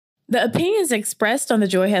The opinions expressed on the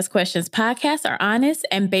Joy Has Questions podcast are honest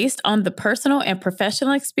and based on the personal and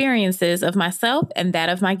professional experiences of myself and that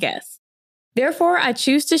of my guests. Therefore, I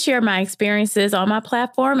choose to share my experiences on my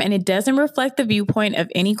platform, and it doesn't reflect the viewpoint of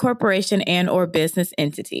any corporation and or business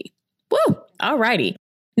entity. Woo! Alrighty.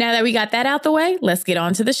 Now that we got that out the way, let's get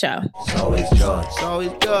on to the show. It's always joy. It's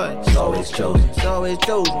always good. It's always chosen. It's always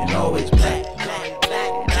chosen. And always black.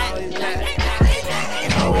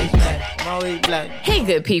 Hey,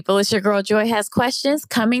 good people. It's your girl Joy Has Questions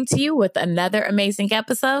coming to you with another amazing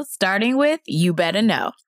episode, starting with You Better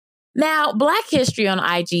Know. Now, Black History on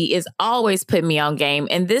IG is always putting me on game,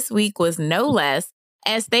 and this week was no less,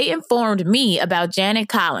 as they informed me about Janet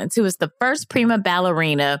Collins, who was the first prima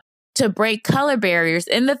ballerina to break color barriers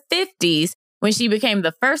in the 50s when she became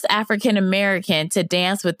the first African American to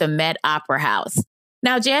dance with the Met Opera House.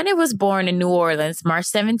 Now, Janet was born in New Orleans, March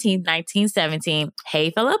 17, 1917. Hey,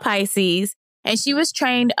 fellow Pisces. And she was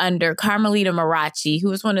trained under Carmelita Marachi, who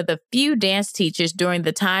was one of the few dance teachers during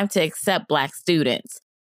the time to accept Black students.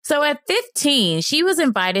 So at 15, she was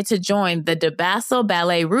invited to join the DeBasso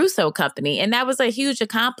Ballet Russo Company. And that was a huge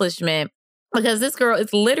accomplishment because this girl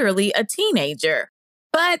is literally a teenager.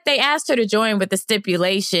 But they asked her to join with the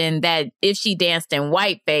stipulation that if she danced in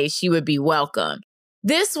whiteface, she would be welcome.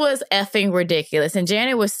 This was effing ridiculous, and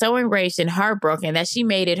Janet was so enraged and heartbroken that she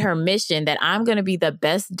made it her mission that I'm going to be the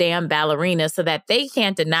best damn ballerina so that they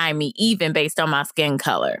can't deny me even based on my skin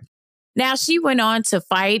color. Now, she went on to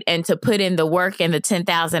fight and to put in the work in the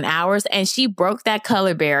 10,000 hours, and she broke that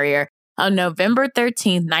color barrier on November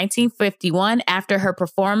 13th, 1951, after her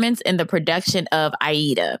performance in the production of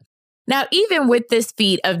Aida. Now, even with this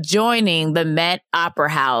feat of joining the Met Opera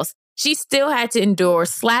House, she still had to endure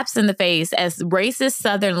slaps in the face as racist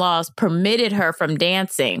Southern laws permitted her from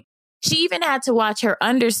dancing. She even had to watch her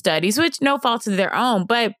understudies, which no fault of their own,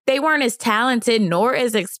 but they weren't as talented nor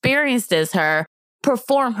as experienced as her,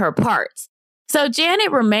 perform her parts. So Janet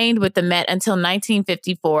remained with the Met until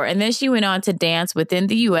 1954, and then she went on to dance within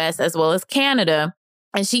the U.S. as well as Canada,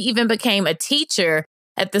 and she even became a teacher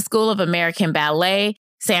at the School of American Ballet,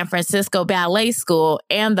 San Francisco Ballet School,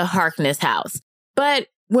 and the Harkness House. But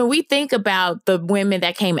when we think about the women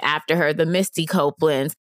that came after her, the Misty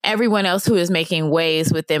Copelands, everyone else who is making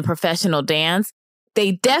waves within professional dance,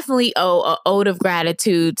 they definitely owe an ode of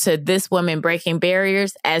gratitude to this woman breaking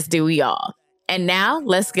barriers, as do we all. And now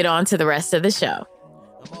let's get on to the rest of the show.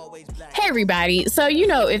 Hey, everybody. So,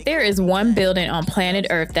 if there is one building on planet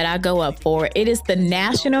Earth that I go up for, it is the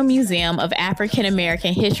National Museum of African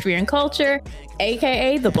American History and Culture,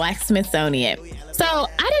 aka the Black Smithsonian. So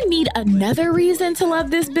I didn't need another reason to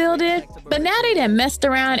love this building, but now they done messed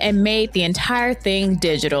around and made the entire thing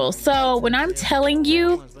digital. So when I'm telling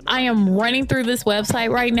you, I am running through this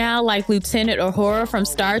website right now like Lieutenant Uhura from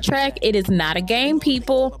Star Trek. It is not a game,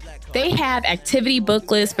 people. They have activity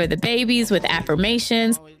booklets for the babies with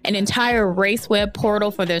affirmations, an entire race web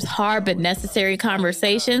portal for those hard but necessary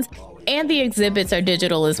conversations, and the exhibits are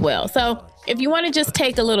digital as well. So if you want to just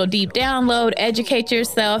take a little deep download, educate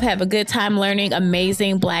yourself, have a good time learning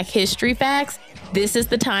amazing Black history facts, this is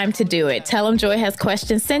the time to do it. Tell them Joy Has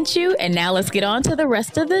Questions sent you, and now let's get on to the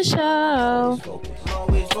rest of the show.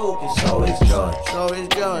 Always focus, always joy, always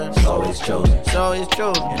joy, always chosen, always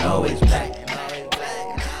chosen, and always black.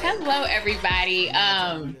 Hello, everybody.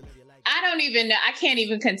 I don't even know. I can't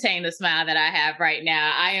even contain the smile that I have right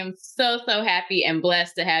now. I am so happy and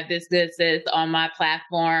blessed to have this good sis on my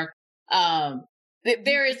platform.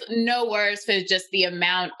 There is no words for just the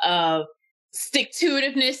amount of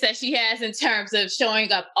stick-to-itiveness that she has in terms of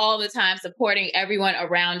showing up all the time, supporting everyone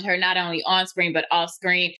around her, not only on screen, but off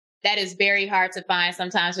screen. That is very hard to find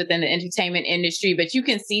sometimes within the entertainment industry, but you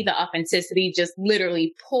can see the authenticity just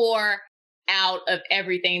literally pour out of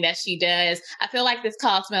everything that she does. I feel like this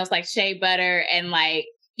call smells like shea butter and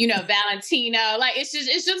Valentino. Like it's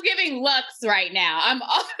just giving Lux right now. I'm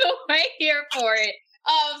all the way here for it.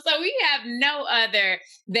 So we have no other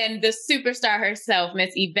than the superstar herself,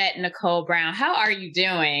 Miss Yvette Nicole Brown. How are you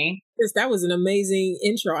doing? Yes, that was an amazing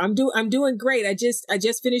intro. I'm doing great. I just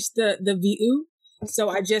finished the VU. So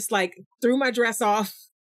I just threw my dress off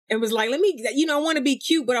and was like, let me, I want to be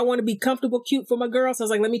cute, but I want to be comfortable cute for my girl. So I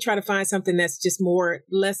was like, let me try to find something that's just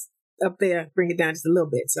less up there, bring it down just a little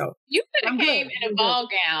bit. So you could have came in a ball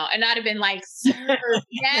gown and I'd have been like, sir,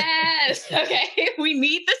 yes. Okay. We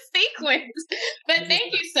need the sequence. But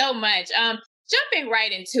thank you so much. Jumping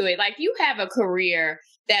right into it, you have a career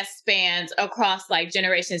that spans across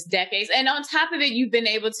generations, decades. And on top of it, you've been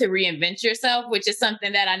able to reinvent yourself, which is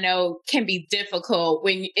something that I know can be difficult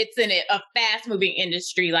when it's in a fast moving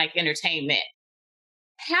industry like entertainment.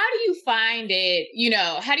 how do you find it,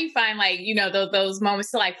 how do you find like, those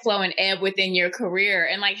moments to like flow and ebb within your career?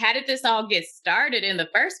 And like, how did this all get started in the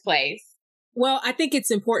first place? Well, I think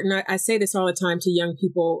it's important. I say this all the time to young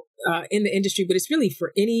people in the industry, but it's really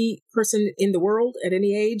for any person in the world at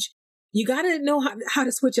any age. You got to know how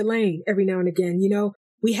to switch a lane every now and again.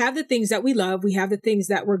 We have the things that we love. We have the things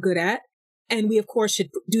that we're good at. And we, of course, should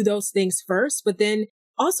do those things first, but then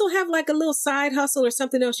also have like a little side hustle or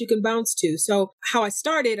something else you can bounce to. So how I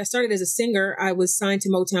started as a singer. I was signed to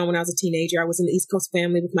Motown when I was a teenager. I was in the East Coast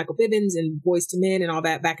Family with Michael Bivins and Boyz II Men and all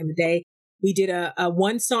that back in the day. We did a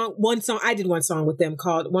one song. I did one song with them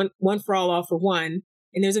called One for All for One.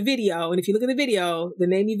 And there's a video. And if you look at the video, the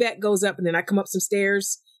name Yvette goes up and then I come up some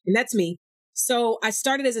stairs and that's me. So I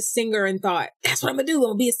started as a singer and thought, that's what I'm going to do. I'm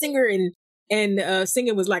going to be a singer. And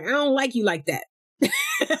singing was like, I don't like you like that.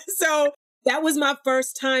 So that was my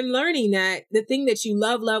first time learning that the thing that you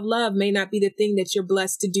love may not be the thing that you're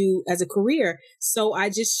blessed to do as a career. So I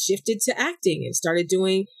just shifted to acting and started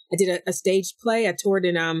I did a staged play. I toured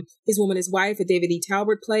in His Woman, His Wife, a David E.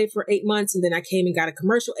 Talbert play for 8 months. And then I came and got a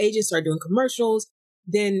commercial agent, started doing commercials,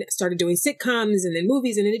 then started doing sitcoms and then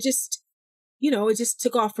movies. And then it just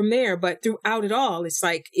took off from there. But throughout it all, it's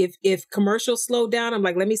like if commercials slowed down, I'm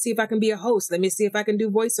like, let me see if I can be a host. Let me see if I can do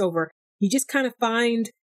voiceover. You just kind of find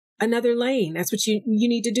another lane. That's what you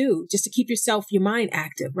need to do just to keep your mind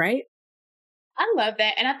active, right? I love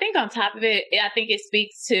that. And I think on top of it, I think it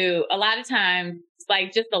speaks to a lot of times,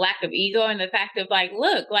 like just the lack of ego and the fact of like,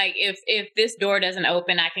 look, like if this door doesn't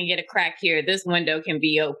open, I can get a crack here. This window can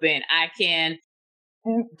be open. I can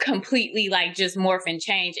completely like just morph and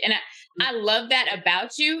change. And I love that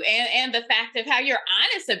about you and the fact of how you're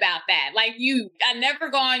honest about that. Like I never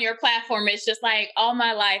go on your platform. It's just like all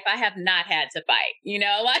my life, I have not had to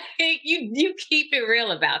fight, like you keep it real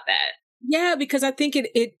about that. Yeah, because I think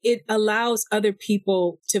it allows other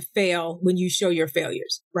people to fail when you show your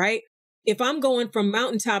failures, right? If I'm going from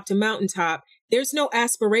mountaintop to mountaintop, there's no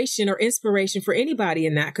aspiration or inspiration for anybody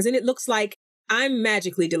in that. Because then it looks like I'm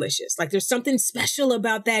magically delicious. Like there's something special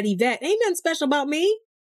about that Yvette. Ain't nothing special about me.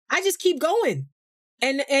 I just keep going.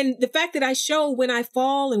 And the fact that I show when I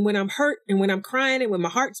fall and when I'm hurt and when I'm crying and when my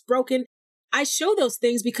heart's broken, I show those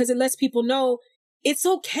things because it lets people know it's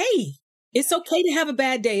okay. It's okay to have a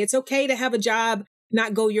bad day. It's okay to have a job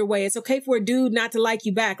not go your way. It's okay for a dude not to like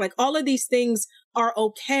you back. Like all of these things are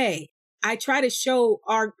okay. I try to show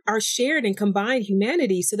our shared and combined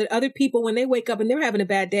humanity so that other people, when they wake up and they're having a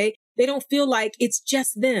bad day, they don't feel like it's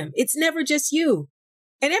just them. It's never just you.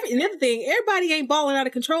 And another thing, everybody ain't balling out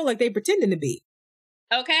of control like they pretending to be.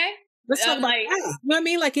 Okay. Let's talk about that. You know what I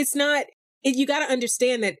mean? Like you got to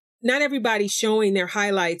understand that not everybody showing their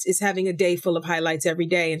highlights is having a day full of highlights every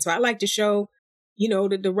day. And so I like to show,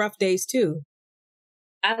 the rough days too.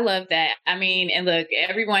 I love that. I mean, and look,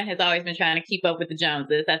 everyone has always been trying to keep up with the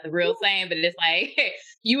Joneses. That's a real saying, but it's like,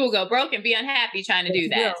 you will go broke and be unhappy trying to do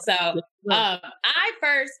that. So I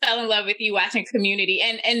first fell in love with you watching Community.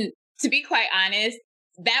 And to be quite honest,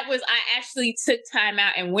 I actually took time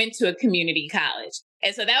out and went to a community college.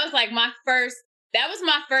 And so that was like my first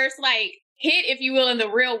like hit, if you will, in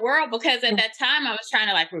the real world, because at that time I was trying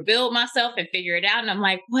to like rebuild myself and figure it out. And I'm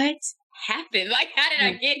like, what happened? Like, how did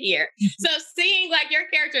I get here? So seeing like your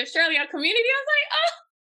character Shirley on Community, I was like, oh,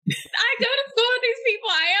 I go to school with these people.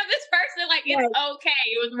 I am this person. Like, it's okay.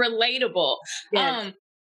 It was relatable. Yes.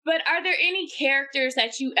 But are there any characters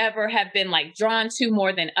that you ever have been like drawn to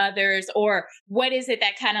more than others? Or what is it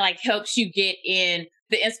that kind of like helps you get in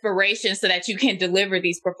the inspiration so that you can deliver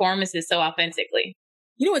these performances so authentically?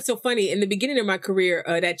 You know what's so funny? In the beginning of my career,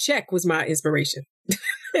 that check was my inspiration.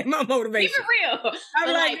 My motivation. Keep it real.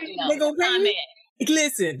 I'm like, they're going to pay me.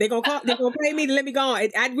 Listen, they're going to pay me to let me go on.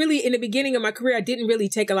 I really, in the beginning of my career, I didn't really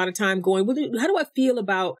take a lot of time going, how do I feel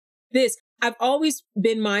about this? I've always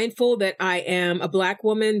been mindful that I am a Black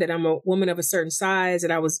woman, that I'm a woman of a certain size,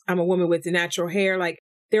 that I'm a woman with natural hair. Like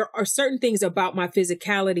there are certain things about my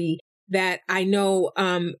physicality that I know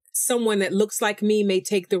someone that looks like me may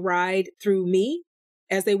take the ride through me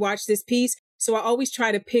as they watch this piece. So I always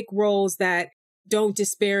try to pick roles that don't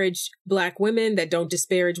disparage Black women, that don't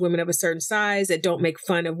disparage women of a certain size, that don't make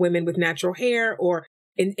fun of women with natural hair, or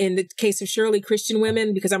in the case of Shirley, Christian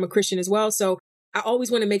women, because I'm a Christian as well. So I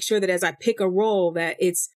always want to make sure that as I pick a role, that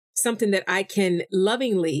it's something that I can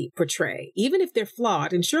lovingly portray, even if they're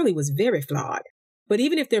flawed. And Shirley was very flawed. But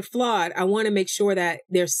even if they're flawed, I want to make sure that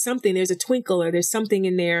there's a twinkle, or there's something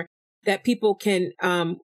in there that people can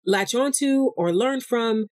latch onto or learn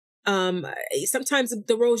from. Sometimes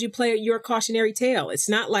the roles you play are your cautionary tale. It's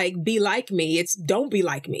not like be like me. It's don't be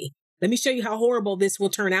like me. Let me show you how horrible this will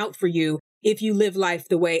turn out for you. if you live life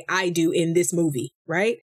the way I do in this movie,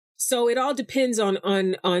 right? So it all depends on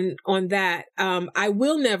that. I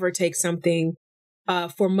will never take something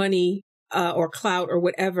for money or clout or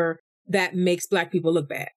whatever that makes Black people look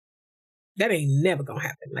bad. That ain't never gonna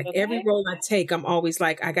happen. Like every role I take, I'm always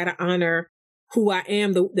like, I gotta honor who I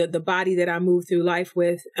am, the body that I move through life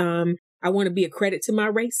with. I want to be a credit to my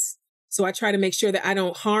race. So I try to make sure that I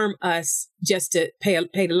don't harm us just to pay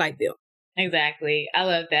the light bill. Exactly. I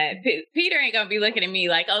love that. Peter ain't going to be looking at me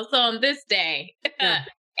like, oh, so on this day,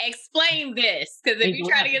 explain this. Because if you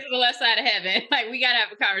try to get to the left side of heaven, like we got to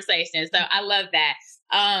have a conversation. So I love that.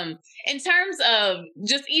 In terms of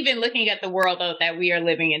just even looking at the world though, that we are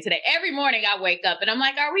living in today, every morning I wake up and I'm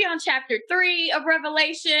like, are we on chapter 3 of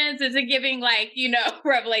Revelations? Is it giving like,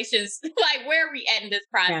 Revelations? Like where are we at in this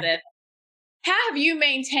process? Yeah. How have you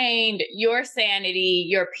maintained your sanity,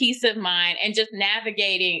 your peace of mind, and just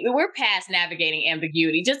navigating, we're past navigating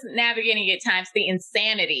ambiguity, just navigating at times the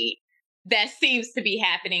insanity that seems to be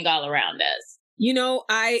happening all around us?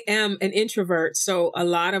 I am an introvert, so a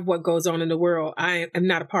lot of what goes on in the world, I am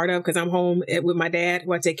not a part of because I'm home with my dad,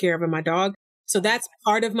 who I take care of, and my dog. So that's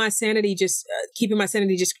part of my sanity, just keeping my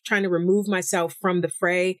sanity, just trying to remove myself from the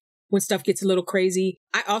fray when stuff gets a little crazy.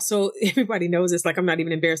 I also, everybody knows this, like I'm not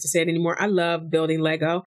even embarrassed to say it anymore. I love building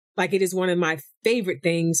Lego. Like it is one of my favorite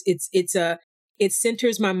things. It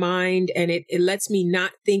centers my mind and it lets me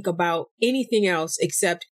not think about anything else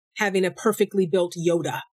except having a perfectly built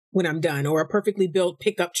Yoda when I'm done, or a perfectly built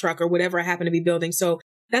pickup truck or whatever I happen to be building. So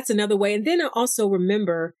that's another way. And then I also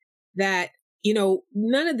remember that,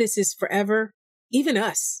 none of this is forever. Even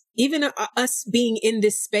us being in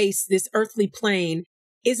this space, this earthly plane,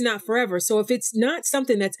 is not forever. So if it's not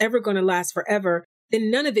something that's ever going to last forever,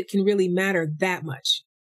 then none of it can really matter that much.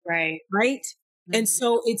 Right. Right. Mm-hmm. And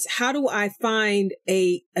so it's how do I find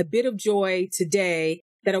a bit of joy today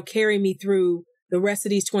that'll carry me through the rest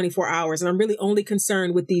of these 24 hours. And I'm really only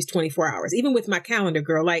concerned with these 24 hours, even with my calendar,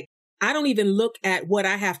 girl. Like I don't even look at what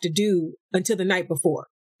I have to do until the night before.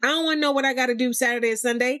 I don't want to know what I got to do Saturday and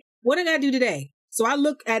Sunday. What I got to do today? So I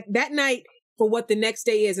look at that night for what the next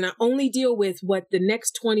day is. And I only deal with what the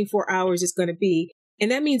next 24 hours is going to be.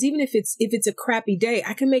 And that means even if it's a crappy day,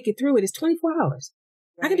 I can make it through it. It's 24 hours.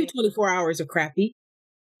 Right. I can do 24 hours of crappy,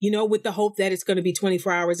 with the hope that it's going to be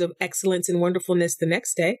 24 hours of excellence and wonderfulness the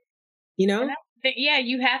next day, Yeah,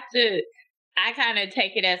 you have to, I kind of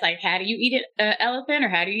take it as like, how do you eat an elephant or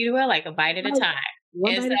how do you eat a whale? Like a bite at a time.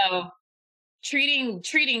 And so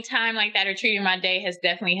treating time like that or treating my day has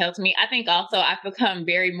definitely helped me. I think also I've become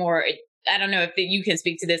very more, I don't know if you can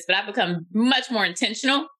speak to this, but I've become much more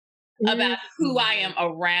intentional about who I am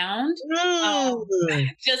around.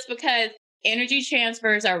 Just because energy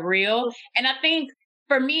transfers are real. And I think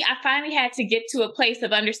for me, I finally had to get to a place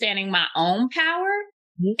of understanding my own power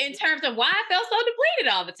in terms of why I felt so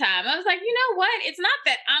depleted all the time. I was like, you know what? It's not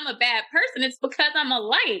that I'm a bad person. It's because I'm a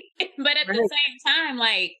light. But at the same time,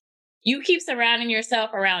 like you keep surrounding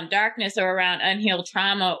yourself around darkness or around unhealed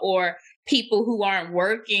trauma or people who aren't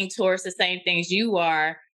working towards the same things you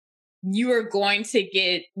are going to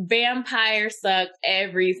get vampire sucked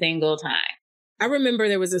every single time. I remember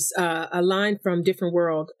there was a line from Different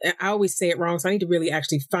World. I always say it wrong, so I need to really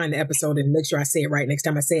actually find the episode and make sure I say it right next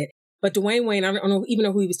time I say it. But Dwayne Wayne, I don't even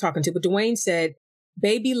know who he was talking to, but Dwayne said,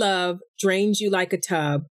 baby love drains you like a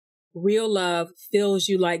tub. Real love fills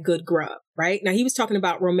you like good grub, right? Now he was talking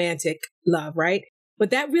about romantic love, right? But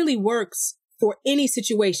that really works for any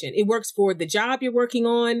situation. It works for the job you're working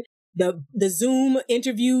on, the Zoom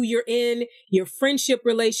interview you're in, your friendship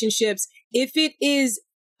relationships. If it is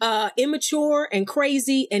immature and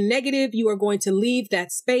crazy and negative, you are going to leave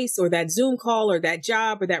that space or that Zoom call or that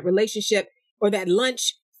job or that relationship or that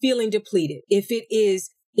lunch feeling depleted. If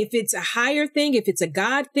it's a higher thing, if it's a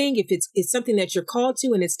God thing, if it's something that you're called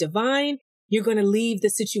to and it's divine, you're going to leave the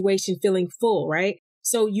situation feeling full, right?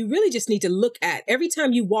 So you really just need to look at every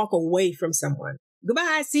time you walk away from someone.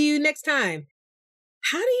 Goodbye. See you next time.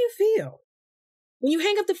 How do you feel? When you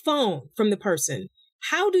hang up the phone from the person,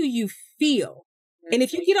 how do you feel? And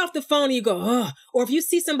if you get off the phone and you go, ugh, or if you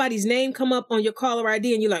see somebody's name come up on your caller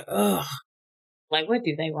ID and you're like, ugh. Like, what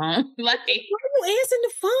do they want? Like, why are you answering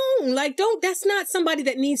the phone? Like, that's not somebody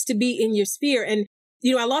that needs to be in your sphere. And,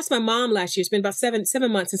 I lost my mom last year. It's been about seven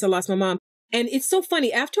months since I lost my mom. And it's so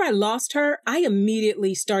funny. After I lost her, I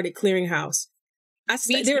immediately started clearing house.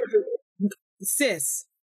 Sis.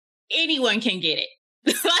 Anyone can get it.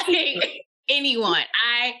 Like, anyone.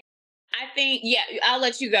 I think, yeah, I'll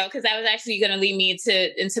let you go because that was actually going to lead me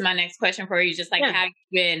into my next question for you. Just like how you've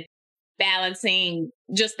been balancing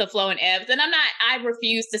just the flow and ebbs. And I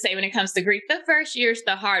refuse to say when it comes to grief, the first year's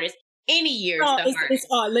the hardest. any year is the hardest. It's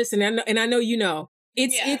listen, and I know you know.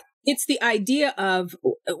 It's the idea of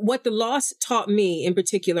what the loss taught me in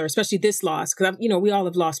particular, especially this loss, because we all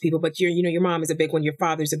have lost people, but your mom is a big one, your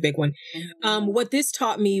father's a big one. Mm-hmm. What this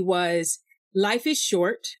taught me was life is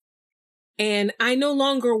short, and I no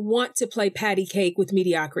longer want to play patty cake with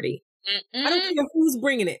mediocrity. Mm-mm. I don't care who's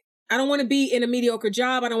bringing it. I don't want to be in a mediocre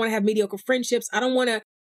job. I don't want to have mediocre friendships. I don't want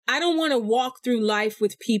to walk through life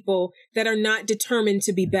with people that are not determined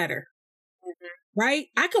to be better. Right?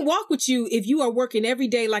 I can walk with you if you are working every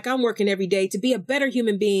day like I'm working every day to be a better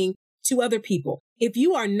human being to other people. If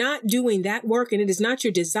you are not doing that work and it is not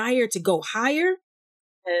your desire to go higher,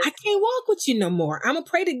 I can't walk with you no more. I'm going to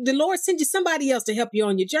pray that the Lord send you somebody else to help you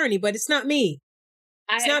on your journey, but it's not me.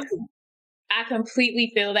 It's not me. I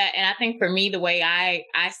completely feel that. And I think for me, the way I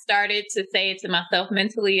started to say it to myself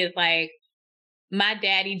mentally is like, my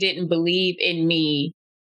daddy didn't believe in me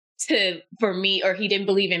for me, or he didn't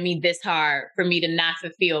believe in me this hard for me to not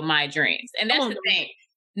fulfill my dreams. And that's the thing,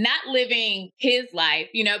 not living his life,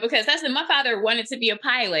 because that's what my father wanted to be a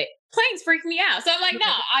pilot. Planes freak me out. So I'm like,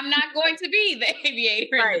 no, I'm not going to be the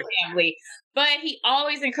aviator in the family. But he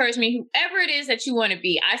always encouraged me, whoever it is that you want to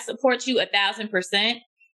be, I support you 1,000%.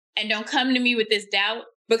 And don't come to me with this doubt,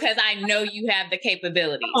 because I know you have the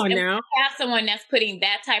capabilities. And now. you have someone that's putting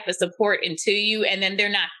that type of support into you, and then they're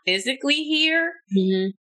not physically here.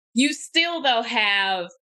 Mm-hmm. You still, though, have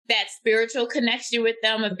that spiritual connection with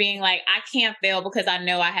them of being like, I can't fail because I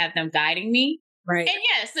know I have them guiding me. Right. And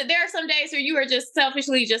yes, so there are some days where you are just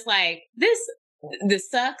selfishly just like, this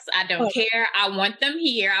sucks. I don't care. I want them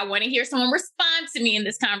here. I want to hear someone respond to me in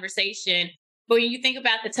this conversation. But when you think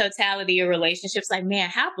about the totality of relationships, like, man,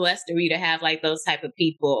 how blessed are we to have like those type of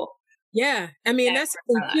people? Yeah. I mean, that's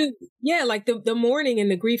cute. Yeah. Like the mourning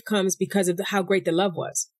and the grief comes because of how great the love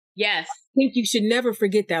was. Yes. I think you should never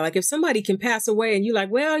forget that. Like if somebody can pass away and you're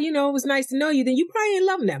like, well, it was nice to know you, then you probably ain't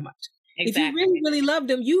love them that much. Exactly. If you really, really loved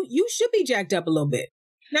them, you should be jacked up a little bit.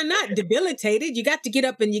 Now, not debilitated. You got to get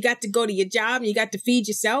up and you got to go to your job and you got to feed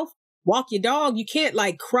yourself, walk your dog. You can't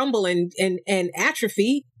like crumble and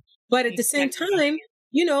atrophy. But at the same time,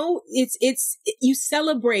 it's you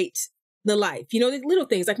celebrate the life, the little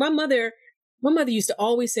things. Like my mother used to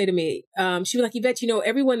always say to me, she'd be like, Yvette,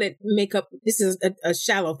 everyone that makeup, this is a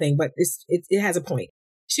shallow thing, but it has a point.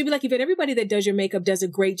 She'd be like, Yvette, everybody that does your makeup does a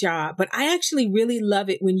great job, but I actually really love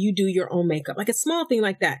it when you do your own makeup, like a small thing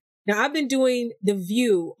like that. Now I've been doing The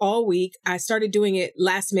View all week. I started doing it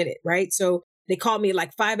last minute, right? So they called me at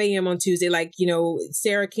like 5 a.m. on Tuesday, like,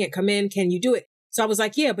 Sarah can't come in. Can you do it? So I was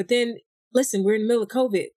like, yeah, but then listen, we're in the middle of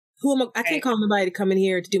COVID. Who am I can't call nobody to come in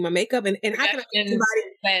here to do my makeup. And I can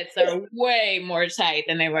That's are way more tight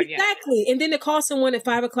than they were. Exactly. And then to call someone at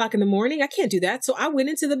 5 o'clock in the morning, I can't do that. So I went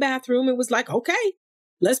into the bathroom and was like, okay,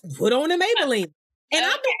 let's put on a Maybelline. And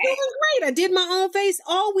I've been doing great. I did my own face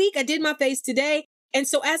all week. I did my face today. And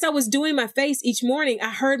so as I was doing my face each morning, I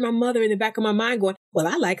heard my mother in the back of my mind going, well,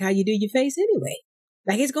 I like how you do your face anyway.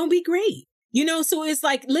 Like, it's going to be great. So it's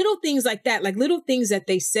like little things like that, like little things that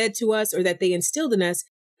they said to us or that they instilled in us,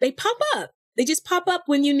 they pop up. They just pop up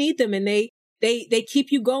when you need them and they keep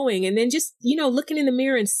you going. And then just, looking in the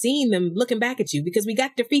mirror and seeing them looking back at you because we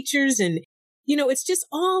got their features and,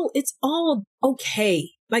 it's all okay.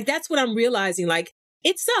 Like, that's what I'm realizing. Like,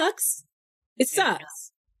 it sucks. It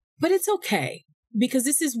sucks, but it's okay because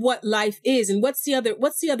this is what life is. And what's the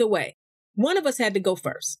other way? One of us had to go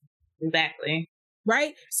first. Exactly.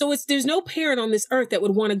 Right? So there's no parent on this earth that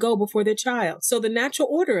would want to go before their child. So the natural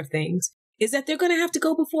order of things is that they're going to have to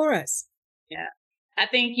go before us. Yeah. I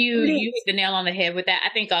think you hit the nail on the head with that.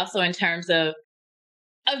 I think also in terms of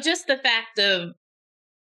just the fact of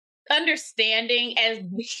understanding as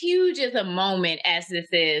huge as a moment as this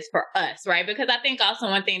is for us, right? Because I think also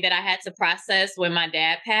one thing that I had to process when my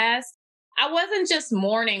dad passed, I wasn't just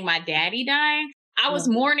mourning my daddy dying. I was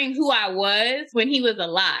mourning who I was when he was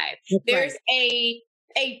alive. There's a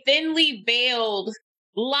thinly veiled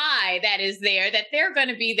lie that is there that they're going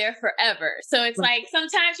to be there forever. So it's like,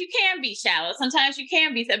 sometimes you can be shallow. Sometimes you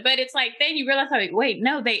can be, but it's like, then you realize like, wait,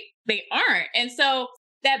 no, they aren't. And so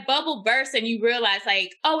that bubble bursts and you realize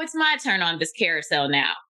like, oh, it's my turn on this carousel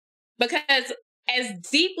now. Because as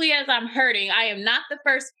deeply as I'm hurting, I am not the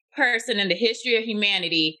first person in the history of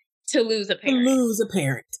humanity to lose a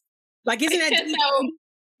parent. Like, isn't that so?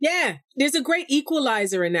 Yeah, there's a great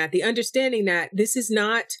equalizer in that. The understanding that this is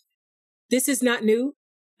not new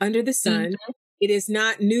under the sun. Mm-hmm. It is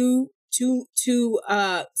not new to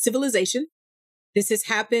civilization. This has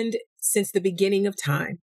happened since the beginning of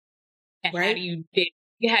time. And right?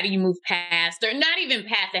 How do you move past, or not even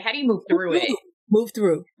past it? How do you move through it? Move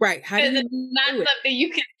through, right? How do you it's not something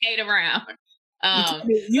you can skate around. But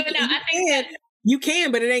no, I think that you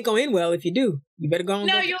can, but it ain't gonna end well if you do. You better go on.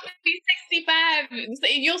 No, you'll be 65.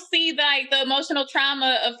 You'll see like the emotional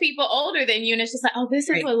trauma of people older than you, and it's just like, oh, this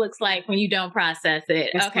is what it looks like when you don't process it.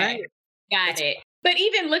 That's okay, right. Got it. But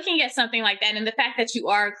even looking at something like that, and the fact that you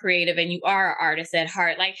are creative and you are an artist at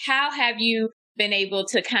heart, like how have you been able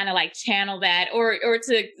to kind of like channel that, or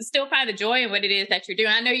to still find the joy in what it is that you're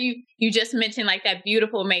doing? I know you just mentioned like that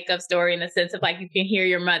beautiful makeup story in the sense of like you can hear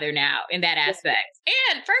your mother now in that aspect.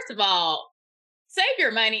 And first of all, save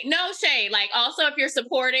your money. No shade. Like also if you're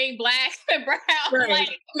supporting Black and brown like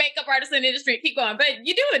makeup artists in the industry, keep going. But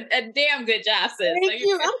you do a damn good job, sis. Thank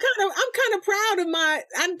you. I'm kind of proud of I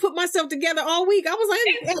put myself together all week. I was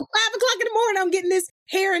like at 5:00 in the morning, I'm getting this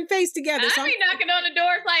hair and face together. I be knocking on the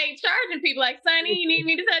doors like charging people like, Sonny, you need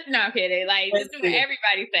me to touch? No, I'm kidding. Like just doing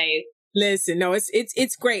everybody's face. Listen, no,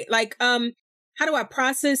 it's great. Like how do I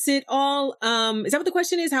process it all? Is that what the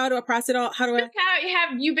question is? How do I process it all? How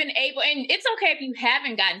have you been able, and it's okay if you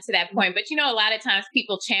haven't gotten to that point, but a lot of times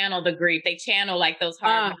people channel the grief. They channel like those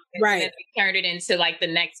hard moments, right. And they turn it into like the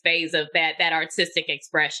next phase of that artistic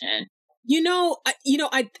expression.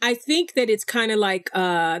 I think that it's kind of like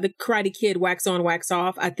the Karate Kid, wax on, wax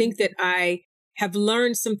off. I think that I have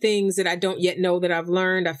learned some things that I don't yet know that I've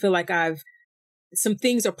learned. I feel like some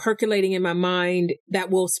things are percolating in my mind that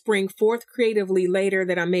will spring forth creatively later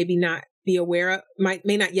that I maybe not be aware of,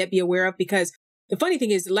 may not yet be aware of. Because the funny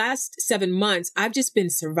thing is, the last 7 months, I've just been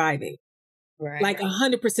surviving, like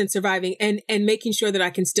 100% surviving and making sure that I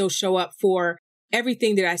can still show up for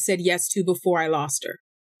everything that I said yes to before I lost her.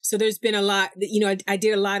 So there's been a lot, I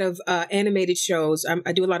did a lot of animated shows.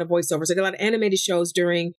 I do a lot of voiceovers. I did a lot of animated shows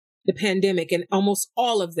during the pandemic, and almost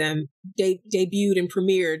all of them debuted and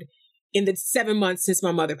premiered in the 7 months since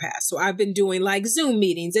my mother passed. So I've been doing like Zoom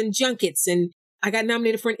meetings and junkets, and I got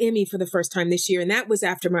nominated for an Emmy for the first time this year. And that was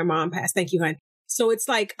after my mom passed. Thank you, hon. So it's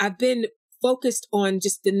like, I've been focused on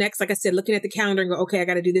just the next, like I said, looking at the calendar and go, okay, I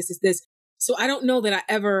got to do this, this. So I don't know that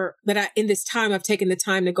in this time, I've taken the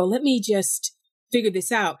time to go, let me just figure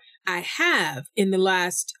this out. I have in the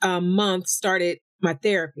last month started my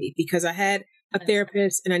therapy because I had a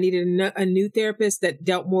therapist and I needed a new therapist that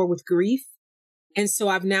dealt more with grief. And so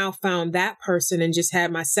I've now found that person and just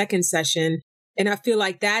had my second session. And I feel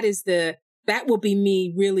like that will be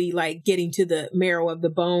me really like getting to the marrow of the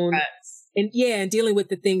bone. Yes. And dealing with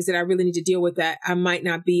the things that I really need to deal with that I might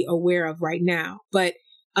not be aware of right now. But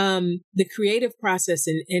the creative process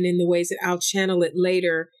and in the ways that I'll channel it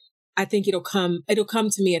later, I think it'll come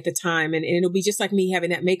to me at the time. And it'll be just like me having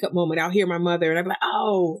that makeup moment. I'll hear my mother and I'm like,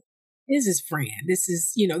 oh, this is Fran. This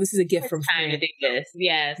is a gift from Fran.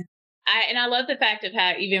 Yes. I love the fact of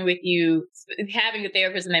how even with you having a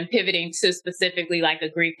therapist and then pivoting to specifically like a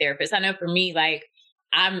grief therapist. I know for me, like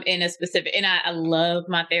I'm in a specific, and I love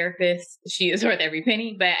my therapist. She is worth every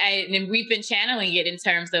penny, but and we've been channeling it in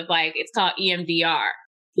terms of like, it's called EMDR.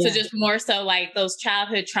 Yeah. So just more so like those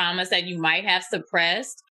childhood traumas that you might have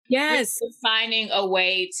suppressed. Yes. Finding a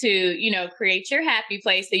way to, create your happy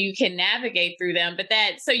place so you can navigate through them, but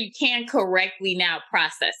so you can correctly now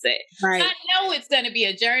process it. Right. So I know it's going to be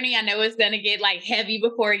a journey. I know it's going to get like heavy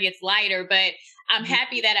before it gets lighter, but I'm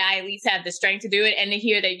happy that I at least have the strength to do it and to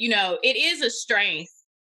hear that, it is a strength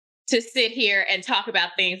to sit here and talk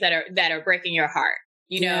about things that are breaking your heart,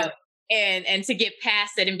 and to get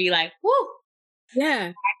past it and be like, whoo.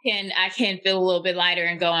 Yeah. I can feel a little bit lighter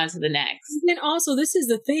and go on to the next. And then also, this is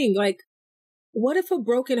the thing, like, what if a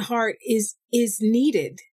broken heart is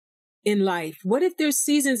needed in life? What if there's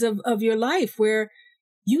seasons of your life where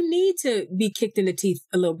you need to be kicked in the teeth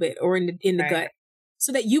a little bit or in the gut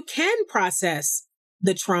so that you can process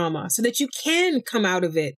the trauma, so that you can come out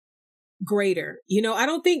of it greater? I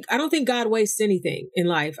don't think God wastes anything in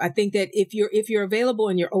life. I think that if you're available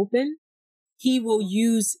and you're open, He will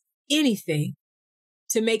use anything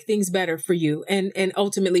to make things better for you and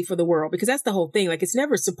ultimately for the world, because that's the whole thing. Like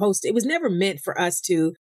it was never meant for us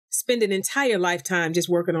to spend an entire lifetime just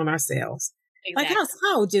working on ourselves. Exactly. Like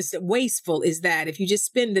how just wasteful is that? If you just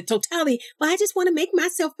spend the totality, I just want to make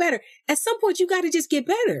myself better. At some point you got to just get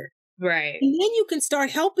better. Right. And then you can start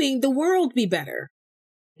helping the world be better.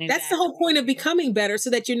 Exactly. That's the whole point of becoming better, so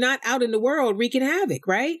that you're not out in the world wreaking havoc,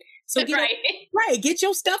 right? So get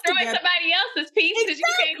your stuff together. Destroy somebody else's peace because you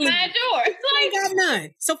can't find yours. You ain't got none.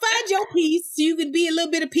 So find your peace so you can be a little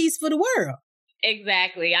bit of peace for the world.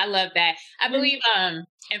 Exactly. I love that. I believe, and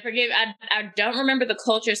forgive, I don't remember the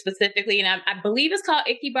culture specifically, and I believe it's called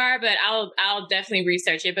Ikibar, but I'll definitely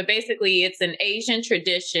research it. But basically, it's an Asian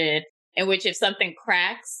tradition in which if something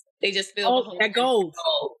cracks, they just fill the whole that gold.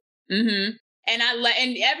 Mm-hmm. And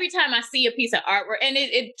and every time I see a piece of artwork, and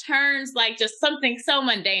it turns like just something so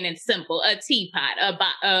mundane and simple, a teapot,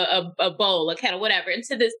 a bowl, a kettle, whatever,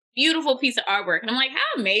 into this beautiful piece of artwork. And I'm like,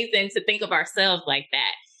 how amazing to think of ourselves like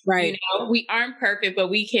that. Right. We aren't perfect, but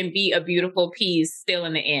we can be a beautiful piece still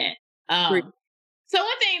in the end. So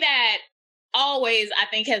one thing that always I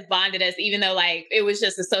think has bonded us, even though like it was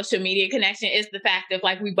just a social media connection, is the fact of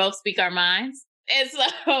like we both speak our minds. And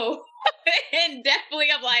so, and definitely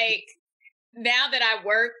I'm like, now that I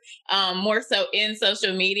work more so in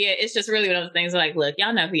social media, it's just really one of those things like, look,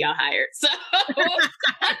 y'all know who y'all hired. So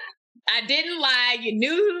I didn't lie. You knew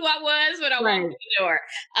who I was when I walked in the door.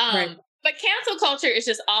 But cancel culture is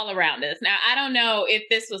just all around us. Now, I don't know if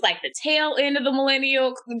this was like the tail end of the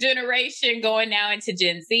millennial generation going now into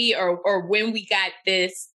Gen Z or when we got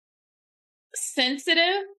this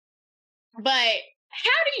sensitive. But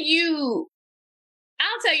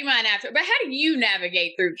I'll tell you mine after, but how do you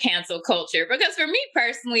navigate through cancel culture? Because for me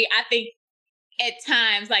personally, I think at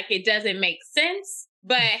times like it doesn't make sense.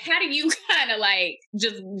 But how do you kind of like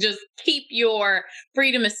just keep your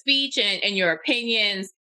freedom of speech and your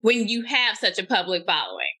opinions when you have such a public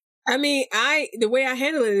following? I mean, the way I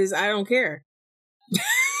handle it is I don't care.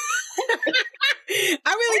 I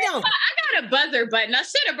really don't. I got a buzzer button. I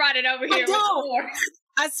should have brought it over here.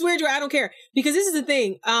 I swear to you, I don't care. Because this is the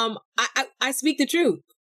thing. I speak the truth.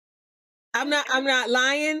 I'm not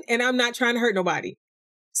lying, and I'm not trying to hurt nobody.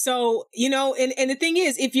 So, and the thing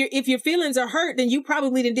is, if your feelings are hurt, then you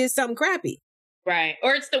probably did something crappy. Right.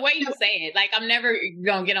 Or it's the way you say it. Like, I'm never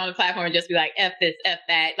going to get on the platform and just be like, F this, F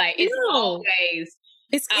that. Like, it's always,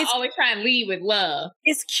 I always try and lead with love.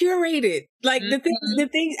 It's curated. Like the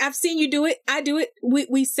thing, I've seen you do it. I do it.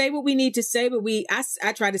 We say what we need to say, but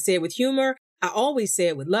I try to say it with humor. I always say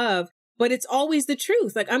it with love, but it's always the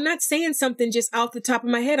truth. Like, I'm not saying something just off the top of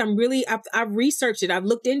my head. I've researched it. I've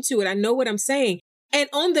looked into it. I know what I'm saying. And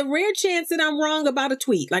on the rare chance that I'm wrong about a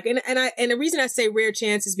tweet, like, and the reason I say rare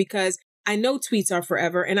chance is because I know tweets are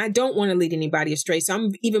forever and I don't want to lead anybody astray. So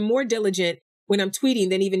I'm even more diligent when I'm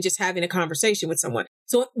tweeting than even just having a conversation with someone.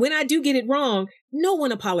 So when I do get it wrong, no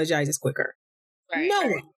one apologizes quicker. Right. No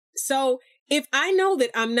one. So if I know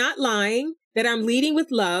that I'm not lying, that I'm leading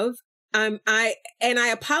with love, I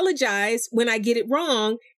apologize when I get it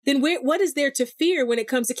wrong, then what is there to fear when it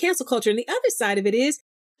comes to cancel culture? And the other side of it is,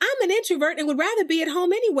 I'm an introvert and would rather be at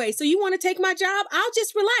home anyway. So you want to take my job? I'll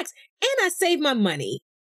just relax. And I save my money.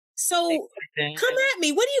 So come at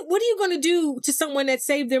me. What are you going to do to someone that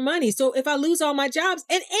saved their money? So if I lose all my jobs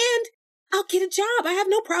and I'll get a job, I have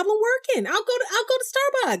no problem working. I'll go to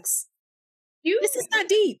Starbucks. This is not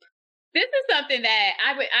deep. This is something that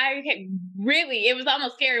it was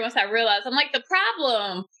almost scary once I realized. I'm like, the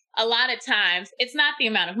problem a lot of times, it's not the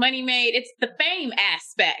amount of money made, it's the fame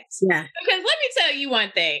aspect. Yeah. Because let me tell you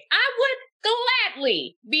one thing, I would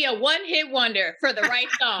gladly be a one-hit wonder for the right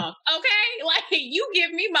song. Okay? Like, you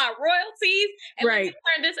give me my royalties and let me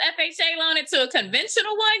turn this FHA loan into a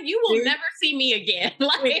conventional one, you will never see me again.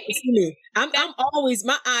 Like, I'm always,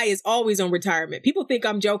 my eye is always on retirement. People think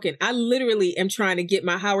I'm joking. I literally am trying to get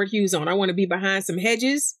my Howard Hughes on. I want to be behind some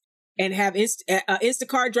hedges and have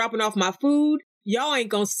Instacart dropping off my food. Y'all ain't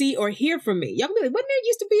gonna see or hear from me. Y'all be like, wasn't there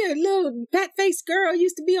used to be a little fat-faced girl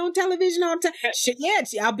used to be on television all the time?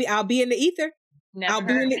 I'll be in the ether. I'll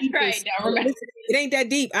be in the ether. Right, it ain't that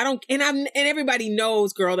deep. And everybody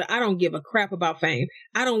knows, girl, that I don't give a crap about fame.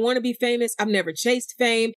 I don't want to be famous. I've never chased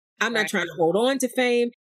fame. I'm not trying to hold on to fame.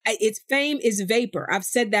 Fame is vapor. I've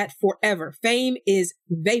said that forever. Fame is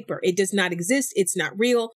vapor. It does not exist. It's not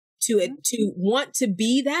real. To want to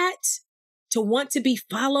be that, to want to be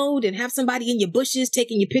followed and have somebody in your bushes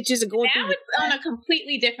taking your pictures and going now it's on a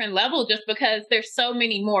completely different level just because there's so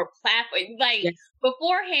many more platforms. Like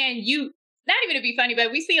beforehand, not even to be funny,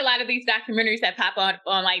 but we see a lot of these documentaries that pop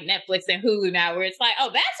on like Netflix and Hulu now where it's like,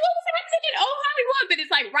 oh, that's what was happening in old Hollywood. But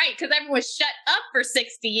it's like, right, because everyone shut up for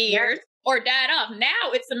 60 years or died off.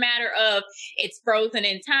 Now it's a matter of it's frozen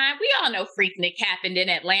in time. We all know Freaknik happened in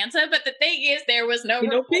Atlanta, but the thing is there was no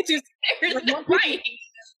pictures. Right.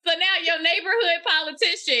 So now your neighborhood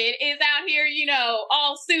politician is out here,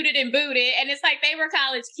 all suited and booted. And it's like they were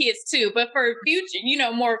college kids too. But for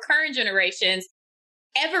future, more current generations,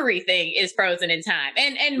 everything is frozen in time.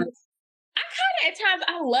 And I kind of at times,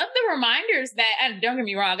 I love the reminders that, and don't get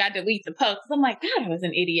me wrong, I delete the posts. I'm like, God, I was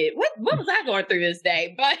an idiot. What was I going through this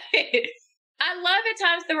day? But I love at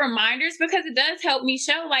times the reminders because it does help me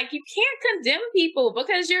show like you can't condemn people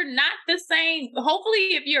because you're not the same.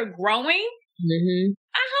 Hopefully if you're growing,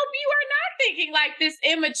 I hope you are not thinking like this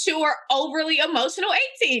immature, overly emotional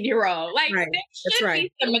 18-year-old. Like Right. there should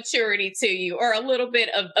be some maturity to you, or a little bit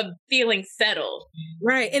of feeling settled.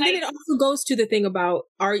 Right. And then it also goes to the thing about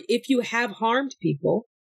if you have harmed people,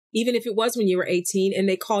 even if it was when you were 18 and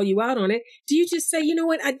they call you out on it, do you just say, you know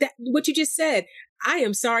what, what you just said, I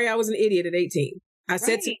am sorry I was an idiot at 18. I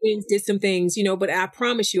said some things, did some things, you know, but I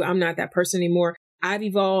promise you I'm not that person anymore. I've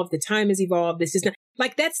evolved. The time has evolved. This is not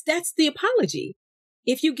like that's the apology.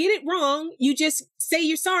 If you get it wrong, you just say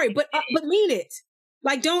you're sorry, but mean it.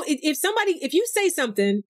 Like if you say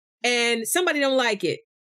something and somebody don't like it,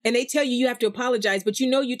 and they tell you have to apologize, but you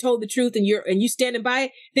know you told the truth and you standing by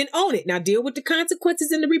it, then own it. Now deal with the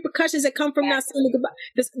consequences and the repercussions that come from not saying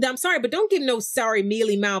goodbye. I'm sorry, but don't give no sorry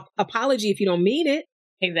mealy mouth apology if you don't mean it.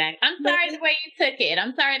 Exactly. I'm sorry the way you took it.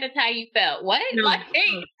 I'm sorry that's how you felt. What? No,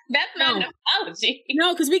 that's not an apology.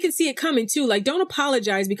 No, because we can see it coming too. Like, don't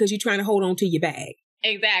apologize because you're trying to hold on to your bag.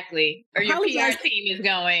 Exactly. Or your PR team is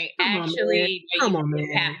going, Come on, man.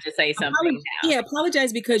 You have to say something now. Yeah,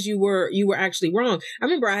 apologize because you were actually wrong. I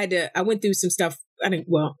remember I went through some stuff.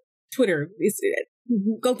 Twitter,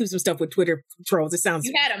 go through some stuff with Twitter trolls. It sounds.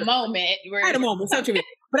 You had a moment. I had a moment. So true.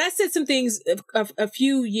 But I said some things a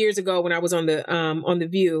few years ago when I was on the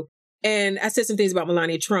View, and I said some things about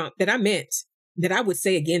Melania Trump that I meant that I would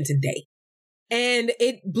say again today. And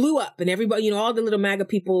it blew up, and everybody, you know, all the little MAGA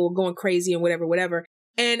people going crazy and whatever.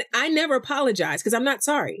 And I never apologized because I'm not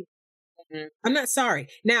sorry. Mm-hmm. I'm not sorry.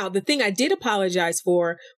 Now, the thing I did apologize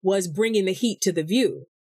for was bringing the heat to the View,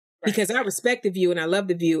 because I respect the View and I love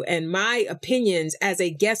the View, and my opinions as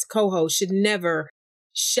a guest co-host should never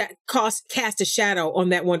cast a shadow on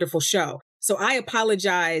that wonderful show. So I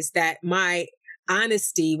apologize that my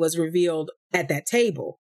honesty was revealed at that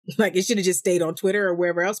table. Like, it should have just stayed on Twitter or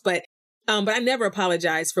wherever else. But I never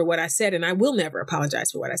apologized for what I said, and I will never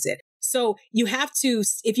apologize for what I said. So you have to,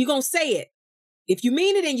 if you're going to say it, if you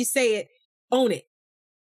mean it and you say it, own it.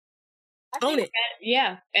 Own it.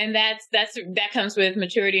 And that comes with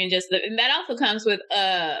maturity, and that also comes with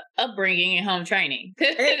upbringing and home training.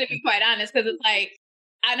 To be quite honest, because it's like,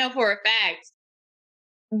 I know for a fact,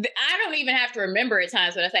 I don't even have to remember at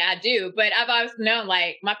times what I say. I do, but I've always known,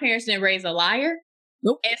 like, my parents didn't raise a liar.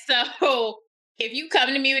 Nope. And so if you come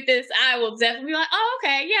to me with this, I will definitely be like, oh,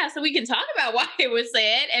 okay, yeah, so we can talk about why it was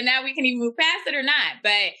said, and now we can even move past it or not. But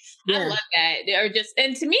I love that.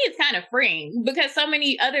 And to me, it's kind of freeing, because so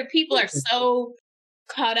many other people are so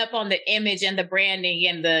caught up on the image and the branding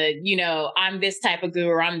and the, you know, I'm this type of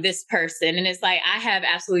guru, I'm this person. And it's like, I have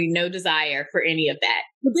absolutely no desire for any of that.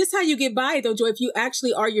 But this is how you get by, though, Joy, if you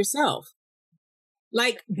actually are yourself.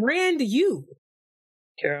 Like, brand you.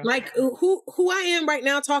 True. Like, who I am right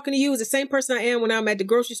now talking to you is the same person I am when I'm at the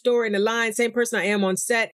grocery store in the line, same person I am on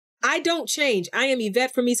set. I don't change. I am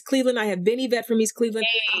Yvette from East Cleveland. I have been Yvette from East Cleveland.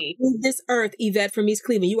 Hey. This earth, Yvette from East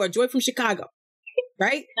Cleveland. You are Joy from Chicago,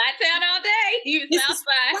 right? Not town all day. You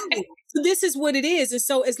Southside. Right. So this is what it is. And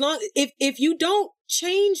so as long, if you don't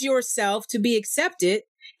change yourself to be accepted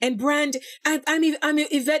and brand, I'm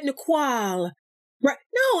Yvette Nicole. Right.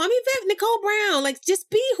 No, I'm Yvette Nicole Brown. Like, just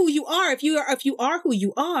be who you are. If you are who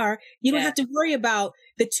you are, you don't have to worry about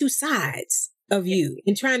the two sides of you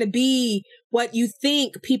and trying to be what you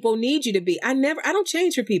think people need you to be. I don't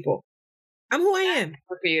change for people. I'm who I am.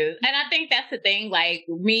 And I think that's the thing, like,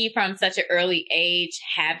 me from such an early age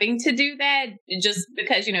having to do that, just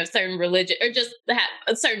because, you know, certain religion or just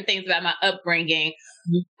certain things about my upbringing.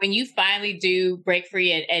 Mm-hmm. When you finally do break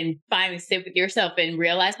free and finally sit with yourself and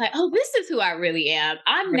realize, like, oh, this is who I really am.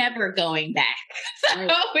 I'm never going back. So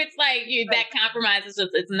it's like that compromise is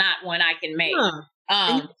it's not one I can make.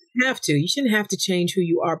 And you have to. You shouldn't have to change who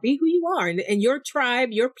you are. Be who you are. And your tribe,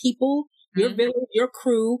 your people, your village, your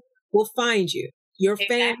crew will find you. Your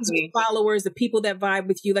fans, your followers, the people that vibe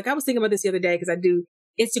with you. Like, I was thinking about this the other day because I do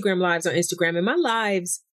Instagram lives on Instagram, and my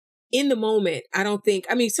lives in the moment,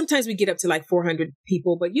 sometimes we get up to like 400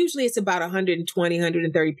 people, but usually it's about 120,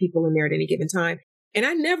 130 people in there at any given time. And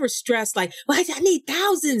I never stress like, well, I need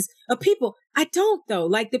thousands of people. I don't, though.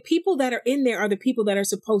 Like, the people that are in there are the people that are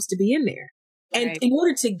supposed to be in there. And in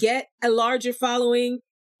order to get a larger following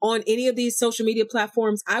on any of these social media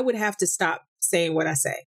platforms, I would have to stop saying what I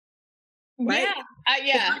say. Right?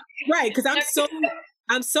 Yeah. Right. Because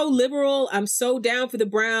I'm so liberal. I'm so down for the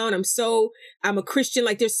brown. I'm a Christian.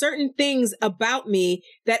 Like, there's certain things about me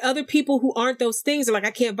that other people who aren't those things are like,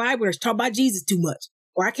 I can't vibe with her. She talk about Jesus too much.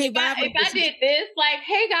 Or I can't vibe with her. If I did this, like,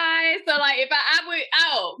 hey guys. So like, if I would,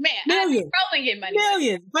 oh man, I'd be rolling in money.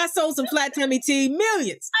 Millions. If I sold some flat tummy tea,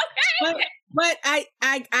 millions. Okay. But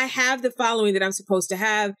I have the following that I'm supposed to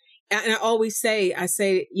have. and I always say,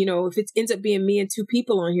 you know, if it ends up being me and 2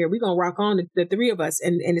 people on here, we're going to rock on the 3 of us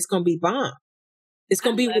and it's going to be bomb. It's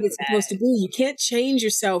going to be what it's supposed to be. You can't change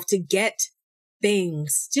yourself to get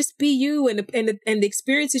things. Just be you, and the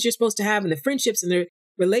experiences you're supposed to have and the friendships and the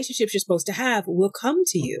relationships you're supposed to have will come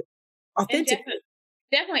to you authentically.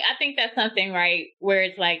 Definitely. I think that's something, right, where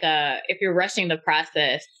it's like, if you're rushing the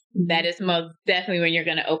process, that is most definitely when you're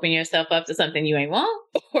going to open yourself up to something you ain't want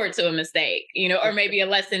or to a mistake, you know, or maybe a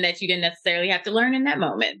lesson that you didn't necessarily have to learn in that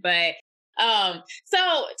moment. But so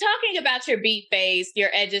talking about your beat face, your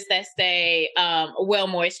edges that stay well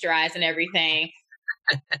moisturized and everything,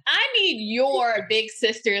 I need your big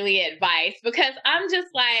sisterly advice, because I'm just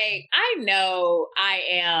like, I know I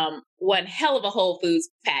am one hell of a Whole Foods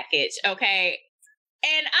package. Okay.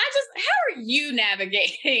 And how are you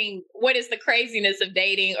navigating what is the craziness of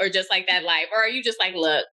dating or just like that life? Or are you just like,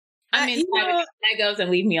 look, I'm in that goes and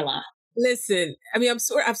leave me alone? Listen, I mean, I've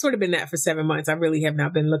sort of been that for 7 months. I really have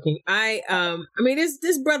not been looking. I mean,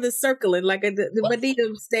 this brother's circling like the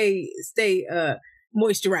Badita stay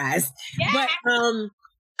moisturized. Yeah. But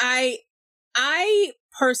I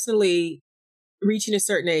personally, reaching a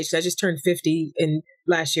certain age, I just turned 50 in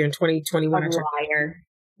last year in 2021. Liar.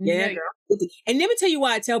 Yeah, girl. And let me tell you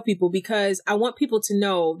why I tell people, because I want people to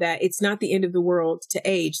know that it's not the end of the world to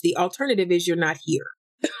age. The alternative is you're not here.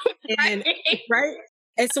 And, right?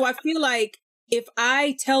 And so I feel like if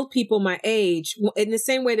I tell people my age in the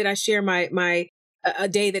same way that I share my a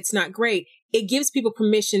day that's not great, it gives people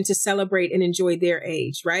permission to celebrate and enjoy their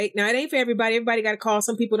age, right? Now, it ain't for everybody. Everybody got a call.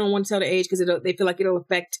 Some people don't want to tell their age because they feel like it'll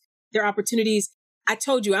affect their opportunities. I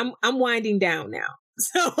told you, I'm winding down now.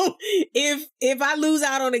 So if I lose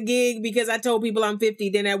out on a gig because I told people I'm 50,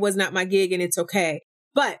 then that was not my gig and it's okay.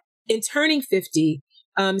 But in turning 50,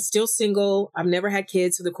 still single. I've never had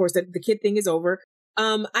kids. So of course the kid thing is over.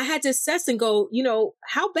 I had to assess and go, you know,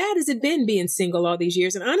 how bad has it been being single all these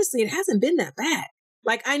years? And honestly, it hasn't been that bad.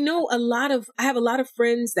 Like I have a lot of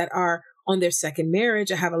friends that are on their second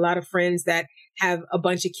marriage. I have a lot of friends that have a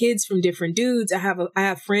bunch of kids from different dudes. I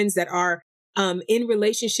have friends that are in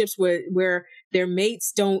relationships where their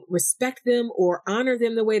mates don't respect them or honor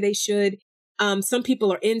them the way they should. Some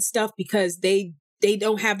people are in stuff because they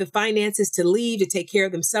don't have the finances to leave to take care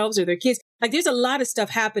of themselves or their kids. Like there's a lot of stuff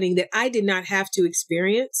happening that I did not have to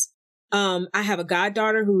experience. I have a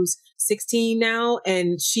goddaughter who's 16 now,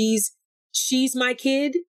 and she's my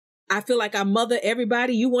kid. I feel like I mother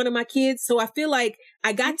everybody. You one of my kids. So I feel like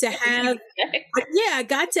I got to have,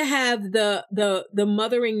 the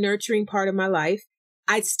mothering, nurturing part of my life.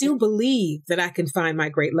 I still believe that I can find my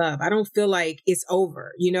great love. I don't feel like it's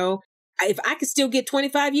over. You know, if I could still get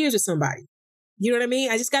 25 years with somebody, you know what I mean?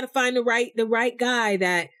 I just got to find the right guy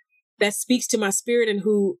that speaks to my spirit and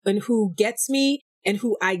who gets me and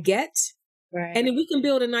who I get. Right. And then we can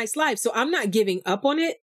build a nice life. So I'm not giving up on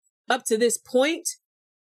it. Up to this point,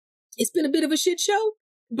 it's been a bit of a shit show,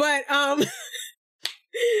 but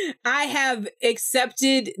I have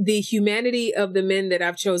accepted the humanity of the men that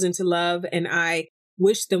I've chosen to love, and I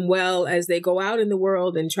wish them well as they go out in the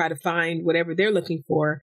world and try to find whatever they're looking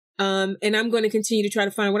for. And I'm going to continue to try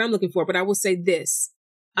to find what I'm looking for. But I will say this,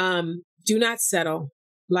 do not settle.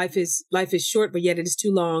 Life is short, but yet it is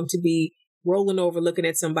too long to be rolling over looking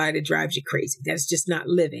at somebody that drives you crazy. That's just not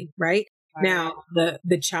living, right? Now,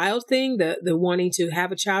 the child thing, the wanting to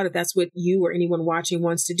have a child, if that's what you or anyone watching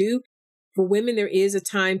wants to do, for women, there is a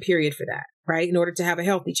time period for that, right? In order to have a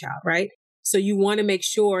healthy child, right? So you want to make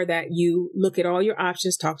sure that you look at all your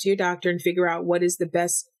options, talk to your doctor, and figure out what is the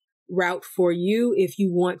best route for you if you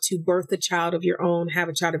want to birth a child of your own, have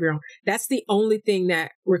a child of your own. That's the only thing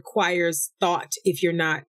that requires thought if you're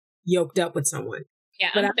not yoked up with someone. Yeah,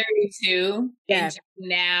 but I'm 32 and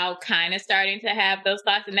now kind of starting to have those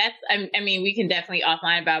thoughts. And that's, I mean, we can definitely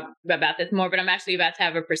offline about this more, but I'm actually about to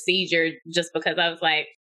have a procedure just because I was like,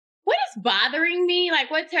 what is bothering me? Like,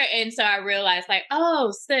 what's her? And so I realized like,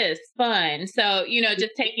 oh, sis, fun. So, you know,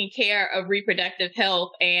 just taking care of reproductive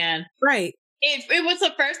health. And right. It was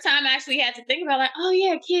the first time I actually had to think about like, oh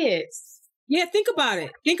yeah, kids. Yeah, think about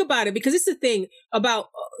it. Think about it, because it's the thing about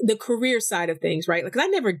the career side of things, right? Like, I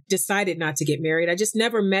never decided not to get married. I just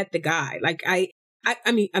never met the guy. Like, I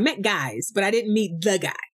mean, I met guys, but I didn't meet the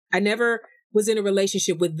guy. I never was in a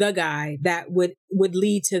relationship with the guy that would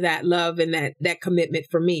lead to that love and that commitment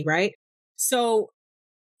for me, right? So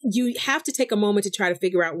you have to take a moment to try to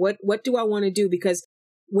figure out what do I want to do? Because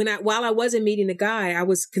while I wasn't meeting the guy, I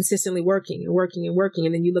was consistently working.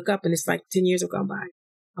 And then you look up and it's like 10 years have gone by.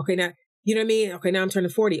 Okay, now, you know what I mean? Okay, now I'm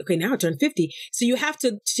turning 40. Okay, now I turn 50. So you have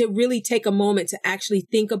to really take a moment to actually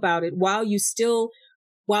think about it while it's still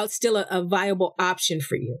a viable option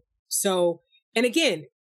for you. So, and again,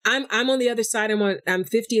 I'm on the other side. I'm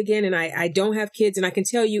 50 again, and I don't have kids, and I can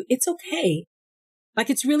tell you it's okay. Like,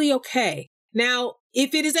 it's really okay. Now,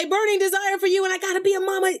 if it is a burning desire for you and I gotta be a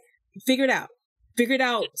mama, figure it out. Figure it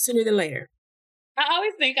out sooner than later. I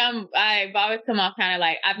always think I've always come off kind of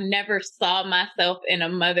like I've never saw myself in a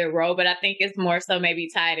mother role, but I think it's more so maybe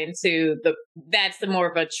tied into that's the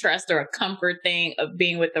more of a trust or a comfort thing of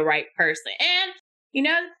being with the right person. And, you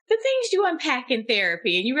know, the things you unpack in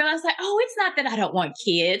therapy and you realize like, oh, it's not that I don't want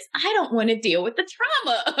kids. I don't want to deal with the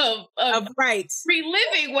trauma of right.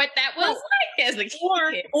 reliving what that was like as a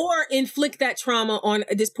kid. Or inflict that trauma on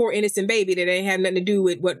this poor innocent baby that ain't had nothing to do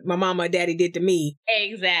with what my mama or daddy did to me.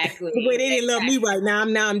 Exactly. The way they didn't love me right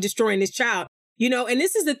now. I'm destroying this child. You know, and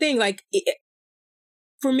this is the thing, like,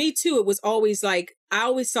 for me too, it was always like, I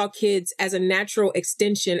always saw kids as a natural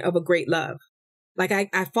extension of a great love. Like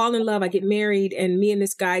I fall in love, I get married, and me and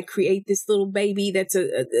this guy create this little baby that's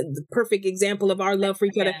a perfect example of our love for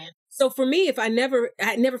each other. So for me, I never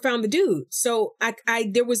found the dude. So I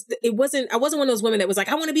wasn't one of those women that was like,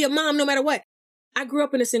 I want to be a mom no matter what. I grew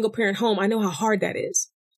up in a single parent home. I know how hard that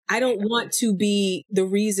is. I don't want to be the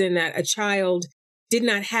reason that a child did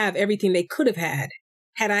not have everything they could have had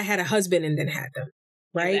I had a husband and then had them,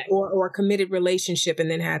 right? Exactly. Or a committed relationship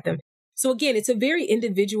and then had them. So again, it's a very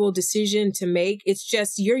individual decision to make. It's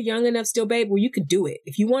just, you're young enough still, babe, where you could do it.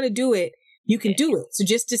 If you want to do it, you can do it. So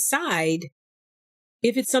just decide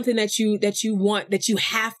if it's something that you want, that you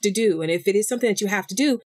have to do. And if it is something that you have to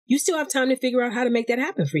do, you still have time to figure out how to make that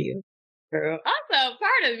happen for you. True. Also,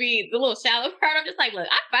 part of me, the little shallow part, I'm just like, look,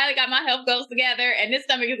 I finally got my health goals together and this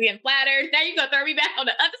stomach is getting flattered. Now you're going to throw me back on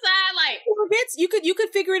the other side? Like, well, you could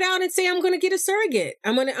figure it out and say, I'm going to get a surrogate.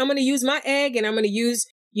 I'm going to use my egg, and I'm going to use,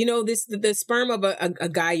 you know, the sperm of a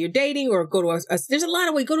guy you're dating, or go to there's a lot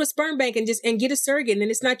of ways. Go to a sperm bank and get a surrogate, and then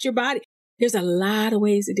it's not your body. There's a lot of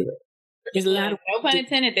ways to do it. There's a lot of no pun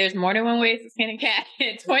intended. There's more than one way to skin a cat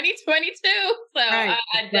in 2022. So right.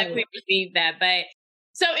 I definitely received that. But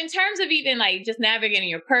so in terms of even like just navigating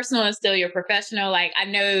your personal and still your professional, like I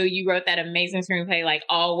know you wrote that amazing screenplay, like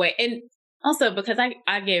always, and also because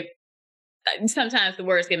I get. Sometimes the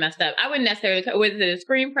words get messed up. I wouldn't necessarily, was it a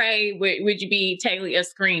screenplay? Would you be technically a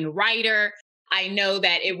screenwriter? I know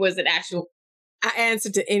that it was an actual. I answer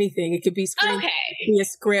to anything. It could be screenplay, it could be a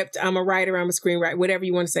script. I'm a writer. I'm a screenwriter. Whatever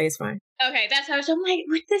you want to say is fine. Okay, that's how I'm like,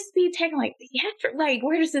 would this be taken like theatrical? Like,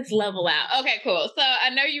 where does this level out? Okay, cool. So I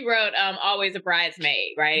know you wrote Always a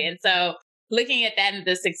Bridesmaid, right? And so looking at that and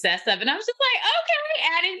the success of it, I was just like,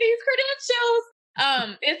 okay, adding these credentials.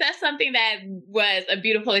 Is that something that was a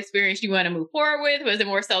beautiful experience you want to move forward with? Was it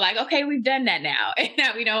more so like, okay, we've done that now, and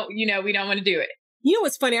now we don't want to do it? You know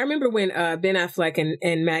what's funny? I remember when Ben Affleck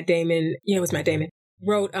and Matt Damon, it was Matt Damon,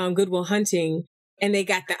 wrote Good Will Hunting, and they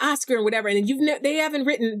got the Oscar and whatever. And they haven't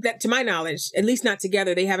written that, to my knowledge, at least not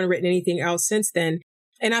together. They haven't written anything else since then.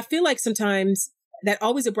 And I feel like sometimes that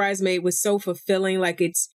Always a Bridesmaid was so fulfilling. Like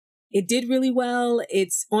it did really well.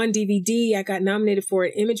 It's on DVD. I got nominated for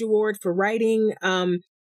an Image Award for writing.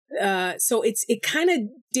 So it kind of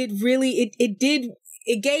did really,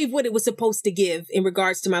 it gave what it was supposed to give in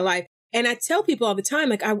regards to my life. And I tell people all the time,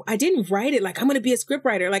 like, I didn't write it like I'm going to be a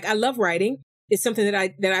scriptwriter. Like, I love writing. It's something that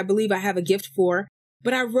I believe I have a gift for.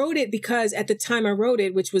 But I wrote it because at the time I wrote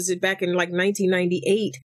it, which was back in like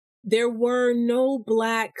 1998, there were no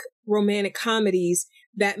Black romantic comedies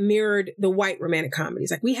that mirrored the white romantic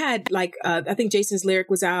comedies. Like we had I think Jason's Lyric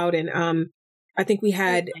was out, and I think we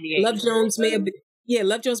had Love Jones may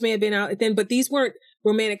have been out then, but these weren't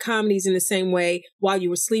romantic comedies in the same way While You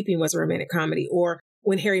Were Sleeping was a romantic comedy, or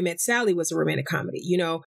When Harry Met Sally was a romantic comedy. You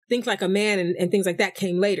know, Think Like a Man and things like that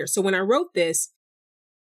came later. So when I wrote this,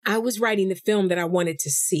 I was writing the film that I wanted to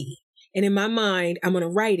see. And in my mind, I'm going to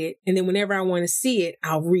write it. And then whenever I want to see it,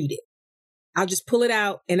 I'll read it. I'll just pull it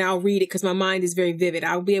out and I'll read it because my mind is very vivid.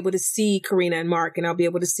 I'll be able to see Karina and Mark, and I'll be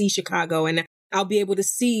able to see Chicago, and I'll be able to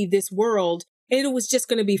see this world. And it was just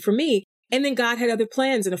going to be for me. And then God had other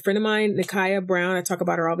plans. And a friend of mine, Nakia Brown, I talk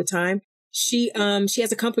about her all the time. She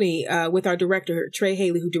has a company with our director, Trey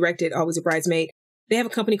Haley, who directed Always a Bridesmaid. They have a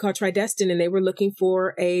company called Tridestin, and they were looking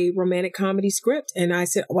for a romantic comedy script. And I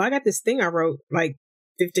said, well, I got this thing I wrote like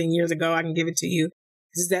 15 years ago. I can give it to you.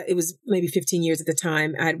 It was maybe 15 years at the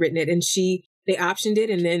time I had written it, and they optioned it.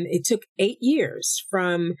 And then it took 8 years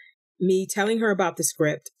from me telling her about the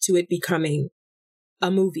script to it becoming a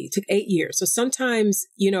movie. It took 8 years. So sometimes,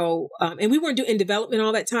 and we weren't in development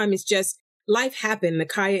all that time. It's just life happened.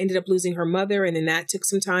 Nakia ended up losing her mother, and then that took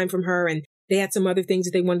some time from her. And they had some other things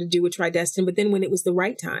that they wanted to do with Tridestin. But then when it was the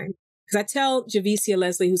right time, because I tell Javicia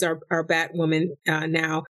Leslie, who's our Batwoman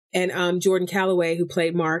now, and Jordan Calloway, who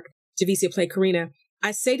played Mark, Javicia played Karina,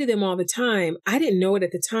 I say to them all the time, I didn't know it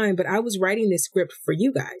at the time, but I was writing this script for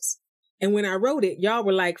you guys. And when I wrote it, y'all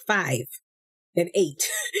were like 5 and 8.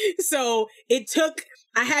 So it took,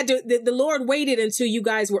 the Lord waited until you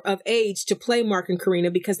guys were of age to play Mark and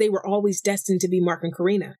Karina, because they were always destined to be Mark and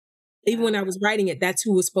Karina. Even when I was writing it, that's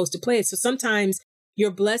who was supposed to play it. So sometimes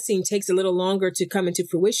your blessing takes a little longer to come into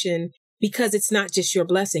fruition, because it's not just your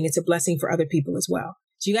blessing. It's a blessing for other people as well.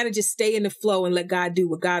 So you got to just stay in the flow and let God do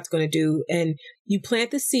what God's going to do. And you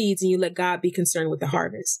plant the seeds and you let God be concerned with the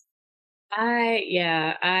harvest.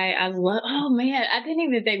 I love, oh man, I didn't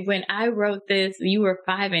even think when I wrote this, you were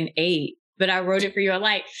 5 and 8, but I wrote it for you.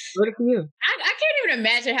 Like, wrote it for you. I can't even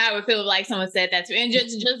imagine how it would feel like someone said that to me. And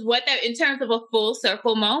just what that, in terms of a full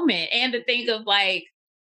circle moment, and to think of like,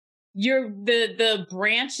 the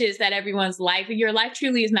branches that everyone's life, your life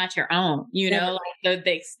truly is not your own, like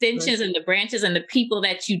the extensions and the branches and the people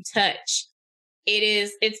that you touch.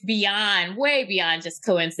 It's way beyond just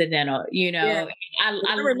coincidental, Yeah.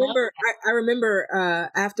 I remember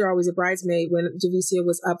after I was a bridesmaid, when Javicia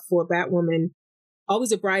was up for Batwoman,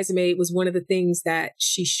 Always a Bridesmaid was one of the things that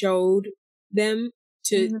she showed them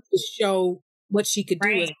to show what she could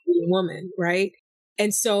do as a woman. Right.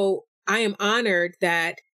 And so I am honored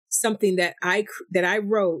that something that I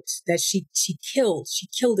wrote that she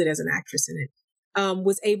killed it as an actress in it,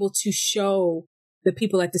 was able to show the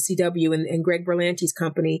people at the CW and Greg Berlanti's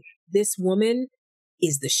company, this woman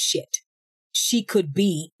is the shit. She could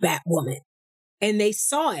be Batwoman. And they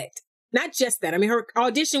saw it. Not just that. I mean, her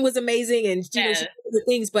audition was amazing and she did the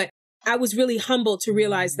things, but I was really humbled to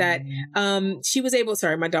realize that she was able,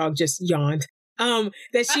 sorry, my dog just yawned.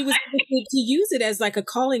 That she was able to use it as like a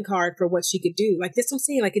calling card for what she could do. Like that's what I'm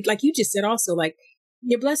saying. Like you just said also, like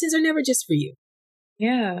your blessings are never just for you.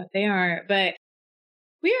 Yeah, they aren't. But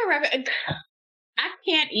we are, I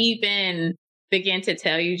can't even begin to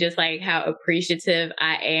tell you just like how appreciative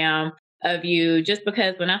I am of you, just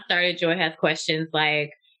because when I started Joy Has Questions,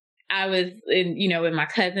 like I was with my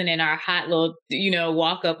cousin in our hot little,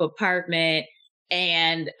 walk up apartment.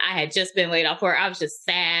 And I had just been laid off work. I was just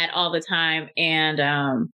sad all the time. And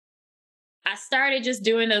I started just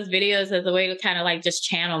doing those videos as a way to kind of like just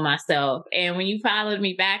channel myself. And when you followed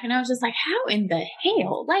me back, and I was just like, how in the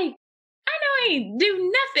hell? Like, I know I ain't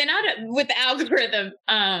do nothing with the algorithm.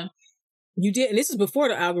 You did. And this is before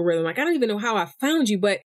the algorithm. Like, I don't even know how I found you,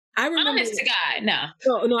 but I remember. Honest to God,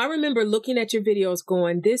 no. No, I remember looking at your videos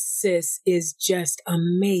going, this sis is just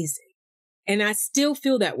amazing. And I still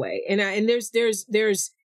feel that way. And there's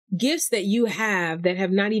gifts that you have that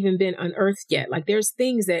have not even been unearthed yet. Like there's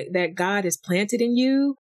things that God has planted in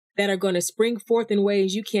you that are going to spring forth in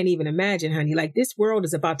ways you can't even imagine, honey. Like this world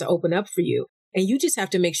is about to open up for you. And you just have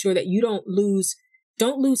to make sure that you don't lose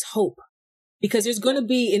hope, because there's going to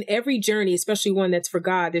be in every journey, especially one that's for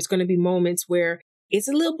God, there's going to be moments where it's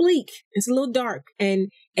a little bleak. It's a little dark. And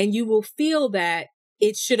you will feel that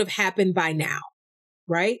it should have happened by now.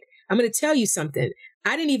 Right? I'm going to tell you something.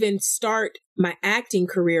 I didn't even start my acting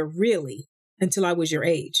career really until I was your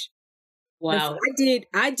age. Wow.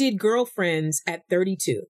 I did Girlfriends at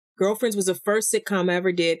 32. Girlfriends was the first sitcom I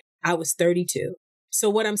ever did. I was 32. So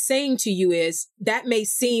what I'm saying to you is that may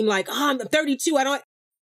seem like, I'm 32.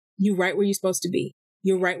 You're right where you're supposed to be.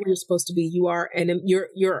 You're right where you're supposed to be. You are, and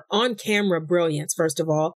you're on camera brilliance. First of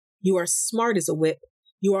all, you are smart as a whip.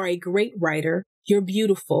 You are a great writer. You're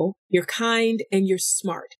beautiful, you're kind, and you're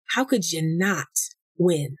smart. How could you not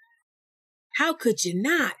win? How could you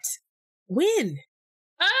not win?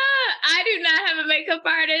 I do not have a makeup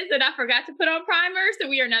artist, and I forgot to put on primer, so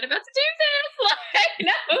we are not about to do this.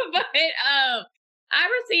 But I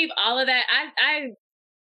receive all of that.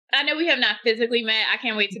 I know we have not physically met. I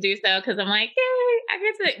can't wait to do so, because I'm like, yay, I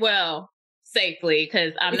get to, safely,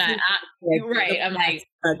 because I'm not, right. I'm like,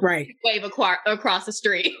 right. Wave across the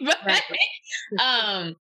street. But,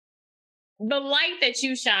 right. The light that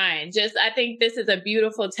you shine, I think this is a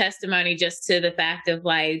beautiful testimony just to the fact of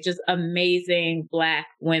like, just amazing Black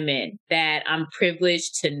women that I'm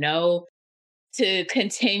privileged to know, to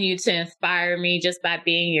continue to inspire me just by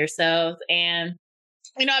being yourselves. And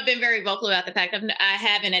I've been very vocal about the fact I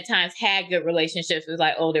haven't at times had good relationships with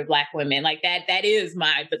like older Black women. Like that is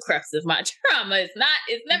the crux of my trauma.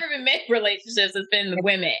 It's never been male relationships. It's been the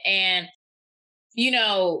women. And,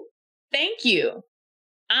 thank you.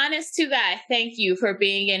 Honest to God, thank you for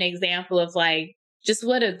being an example of like, just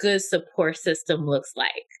what a good support system looks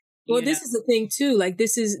like. Well, this is the thing too. Like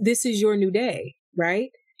this is your new day, right?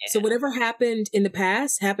 Yeah. So whatever happened in the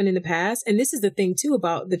past. And this is the thing too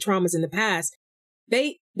about the traumas in the past.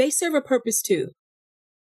 They serve a purpose too.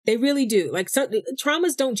 They really do. Like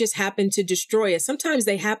traumas don't just happen to destroy us. Sometimes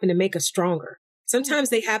they happen to make us stronger. Sometimes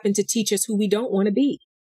they happen to teach us who we don't want to be,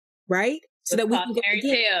 right? So that we can go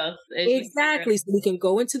tales. Exactly. So we can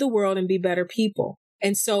go into the world and be better people.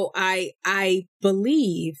 And so I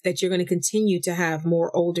believe that you're going to continue to have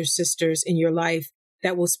more older sisters in your life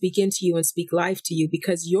that will speak into you and speak life to you,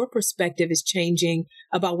 because your perspective is changing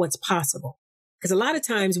about what's possible. Because a lot of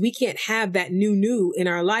times we can't have that new in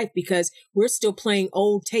our life because we're still playing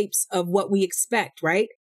old tapes of what we expect, right?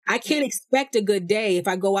 I can't expect a good day if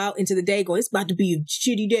I go out into the day going, it's about to be a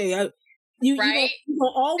shitty day. You're gonna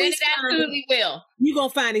always absolutely will. You're going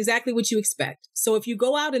to find exactly what you expect. So if you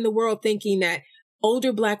go out in the world thinking that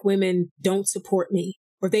older Black women don't support me,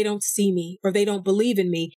 or they don't see me, or they don't believe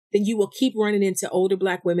in me, then you will keep running into older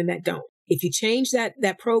Black women that don't. If you change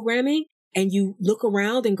that programming and you look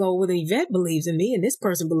around and go, well, the Yvette believes in me and this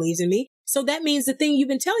person believes in me. So that means the thing you've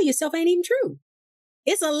been telling yourself ain't even true.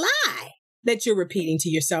 It's a lie that you're repeating to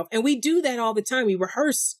yourself. And we do that all the time.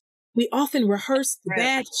 We often rehearse the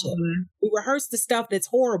bad shit. We rehearse the stuff that's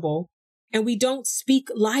horrible, and we don't speak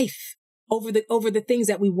life over the things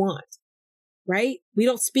that we want. Right? We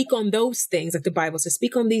don't speak on those things, like the Bible says,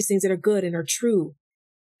 speak on these things that are good and are true.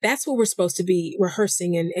 That's what we're supposed to be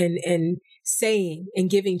rehearsing and saying and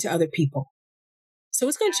giving to other people. So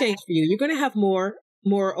it's going to change for you. You're going to have more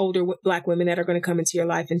older Black women that are going to come into your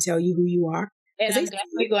life and tell you who you are. And I'm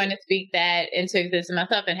definitely going to speak that into existence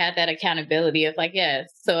myself and have that accountability of like, yes,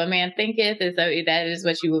 so a man thinketh is that is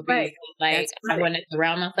what you will be. Right. Like, right. I want to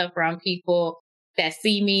surround myself around people that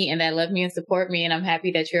see me and that love me and support me. And I'm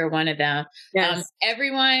happy that you're one of them. Yes.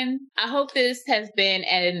 Everyone, I hope this has been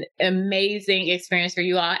an amazing experience for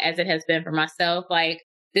you all, as it has been for myself. Like,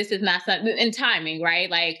 this is not something in timing, right?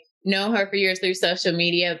 Like, known her for years through social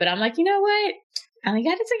media, but I'm like, you know what? I only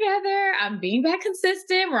got it together. I'm being back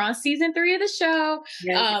consistent. We're on season 3 of the show.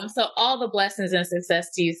 Yes. So all the blessings and success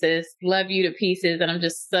to you, sis. Love you to pieces. And I'm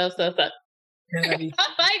just so I'm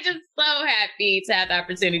just so happy to have the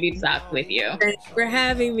opportunity to talk with you. Thanks for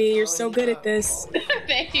having me. You're so good at this.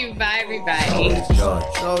 Thank you. Bye, everybody. So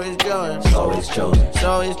is joy. So is chosen.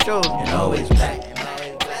 So is chosen. And always black.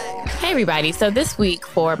 Hey, everybody. So this week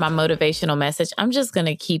for my motivational message, I'm just going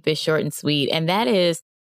to keep it short and sweet. And that is,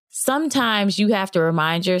 sometimes you have to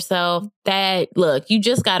remind yourself that, look, you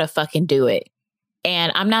just got to fucking do it.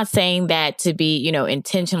 And I'm not saying that to be,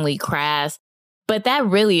 intentionally crass, but that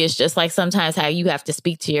really is just like sometimes how you have to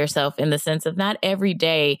speak to yourself, in the sense of not every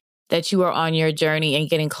day that you are on your journey and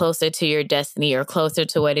getting closer to your destiny or closer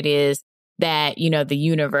to what it is that, the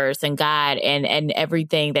universe and God and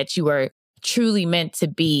everything that you are truly meant to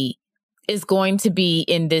be is going to be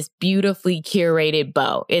in this beautifully curated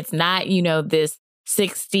bow. It's not, this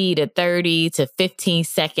 60 to 30 to 15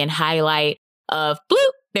 second highlight of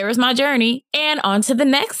bloop, there was my journey and on to the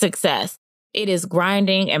next success. It is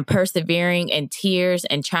grinding and persevering and tears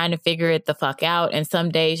and trying to figure it the fuck out. And some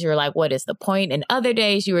days you're like, what is the point? And other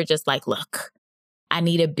days you were just like, look, I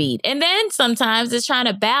need a beat. And then sometimes it's trying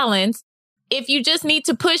to balance if you just need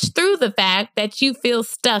to push through the fact that you feel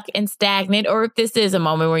stuck and stagnant, or if this is a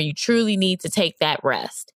moment where you truly need to take that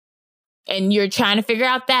rest. And you're trying to figure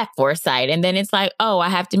out that foresight. And then it's like, oh, I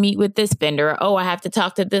have to meet with this vendor. Or, oh, I have to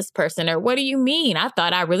talk to this person. Or what do you mean? I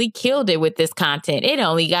thought I really killed it with this content. It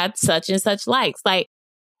only got such and such likes. Like,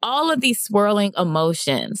 all of these swirling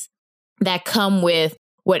emotions that come with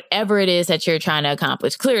whatever it is that you're trying to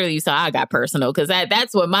accomplish. Clearly, you saw I got personal, because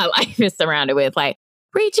that's what my life is surrounded with. Like,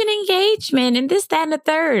 reaching engagement and this, that, and the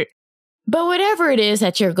third. But whatever it is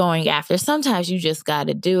that you're going after, sometimes you just got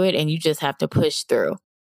to do it and you just have to push through.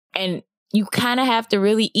 And you kind of have to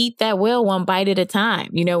really eat that well one bite at a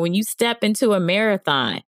time. When you step into a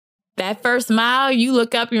marathon, that first mile, you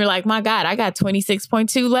look up and you're like, my God, I got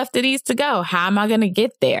 26.2 left of these to go. How am I going to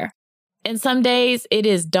get there? And some days it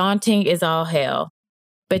is daunting as all hell,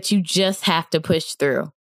 but you just have to push through.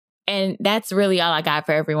 And that's really all I got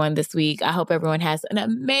for everyone this week. I hope everyone has an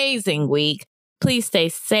amazing week. Please stay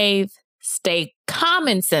safe, stay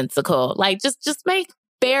commonsensical. Like, just make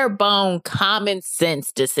bare bone common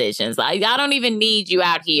sense decisions. I don't even need you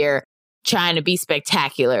out here trying to be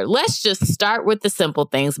spectacular. Let's just start with the simple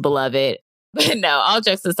things, beloved. But no, all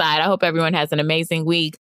jokes aside, I hope everyone has an amazing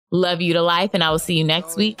week. Love you to life, and I will see you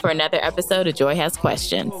next week for another episode of Joy Has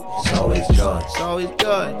Questions. So is joy. So is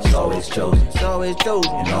joy. So is chosen. So is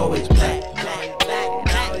chosen. And always black.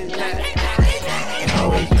 Always black.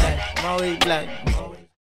 Always black. Always black.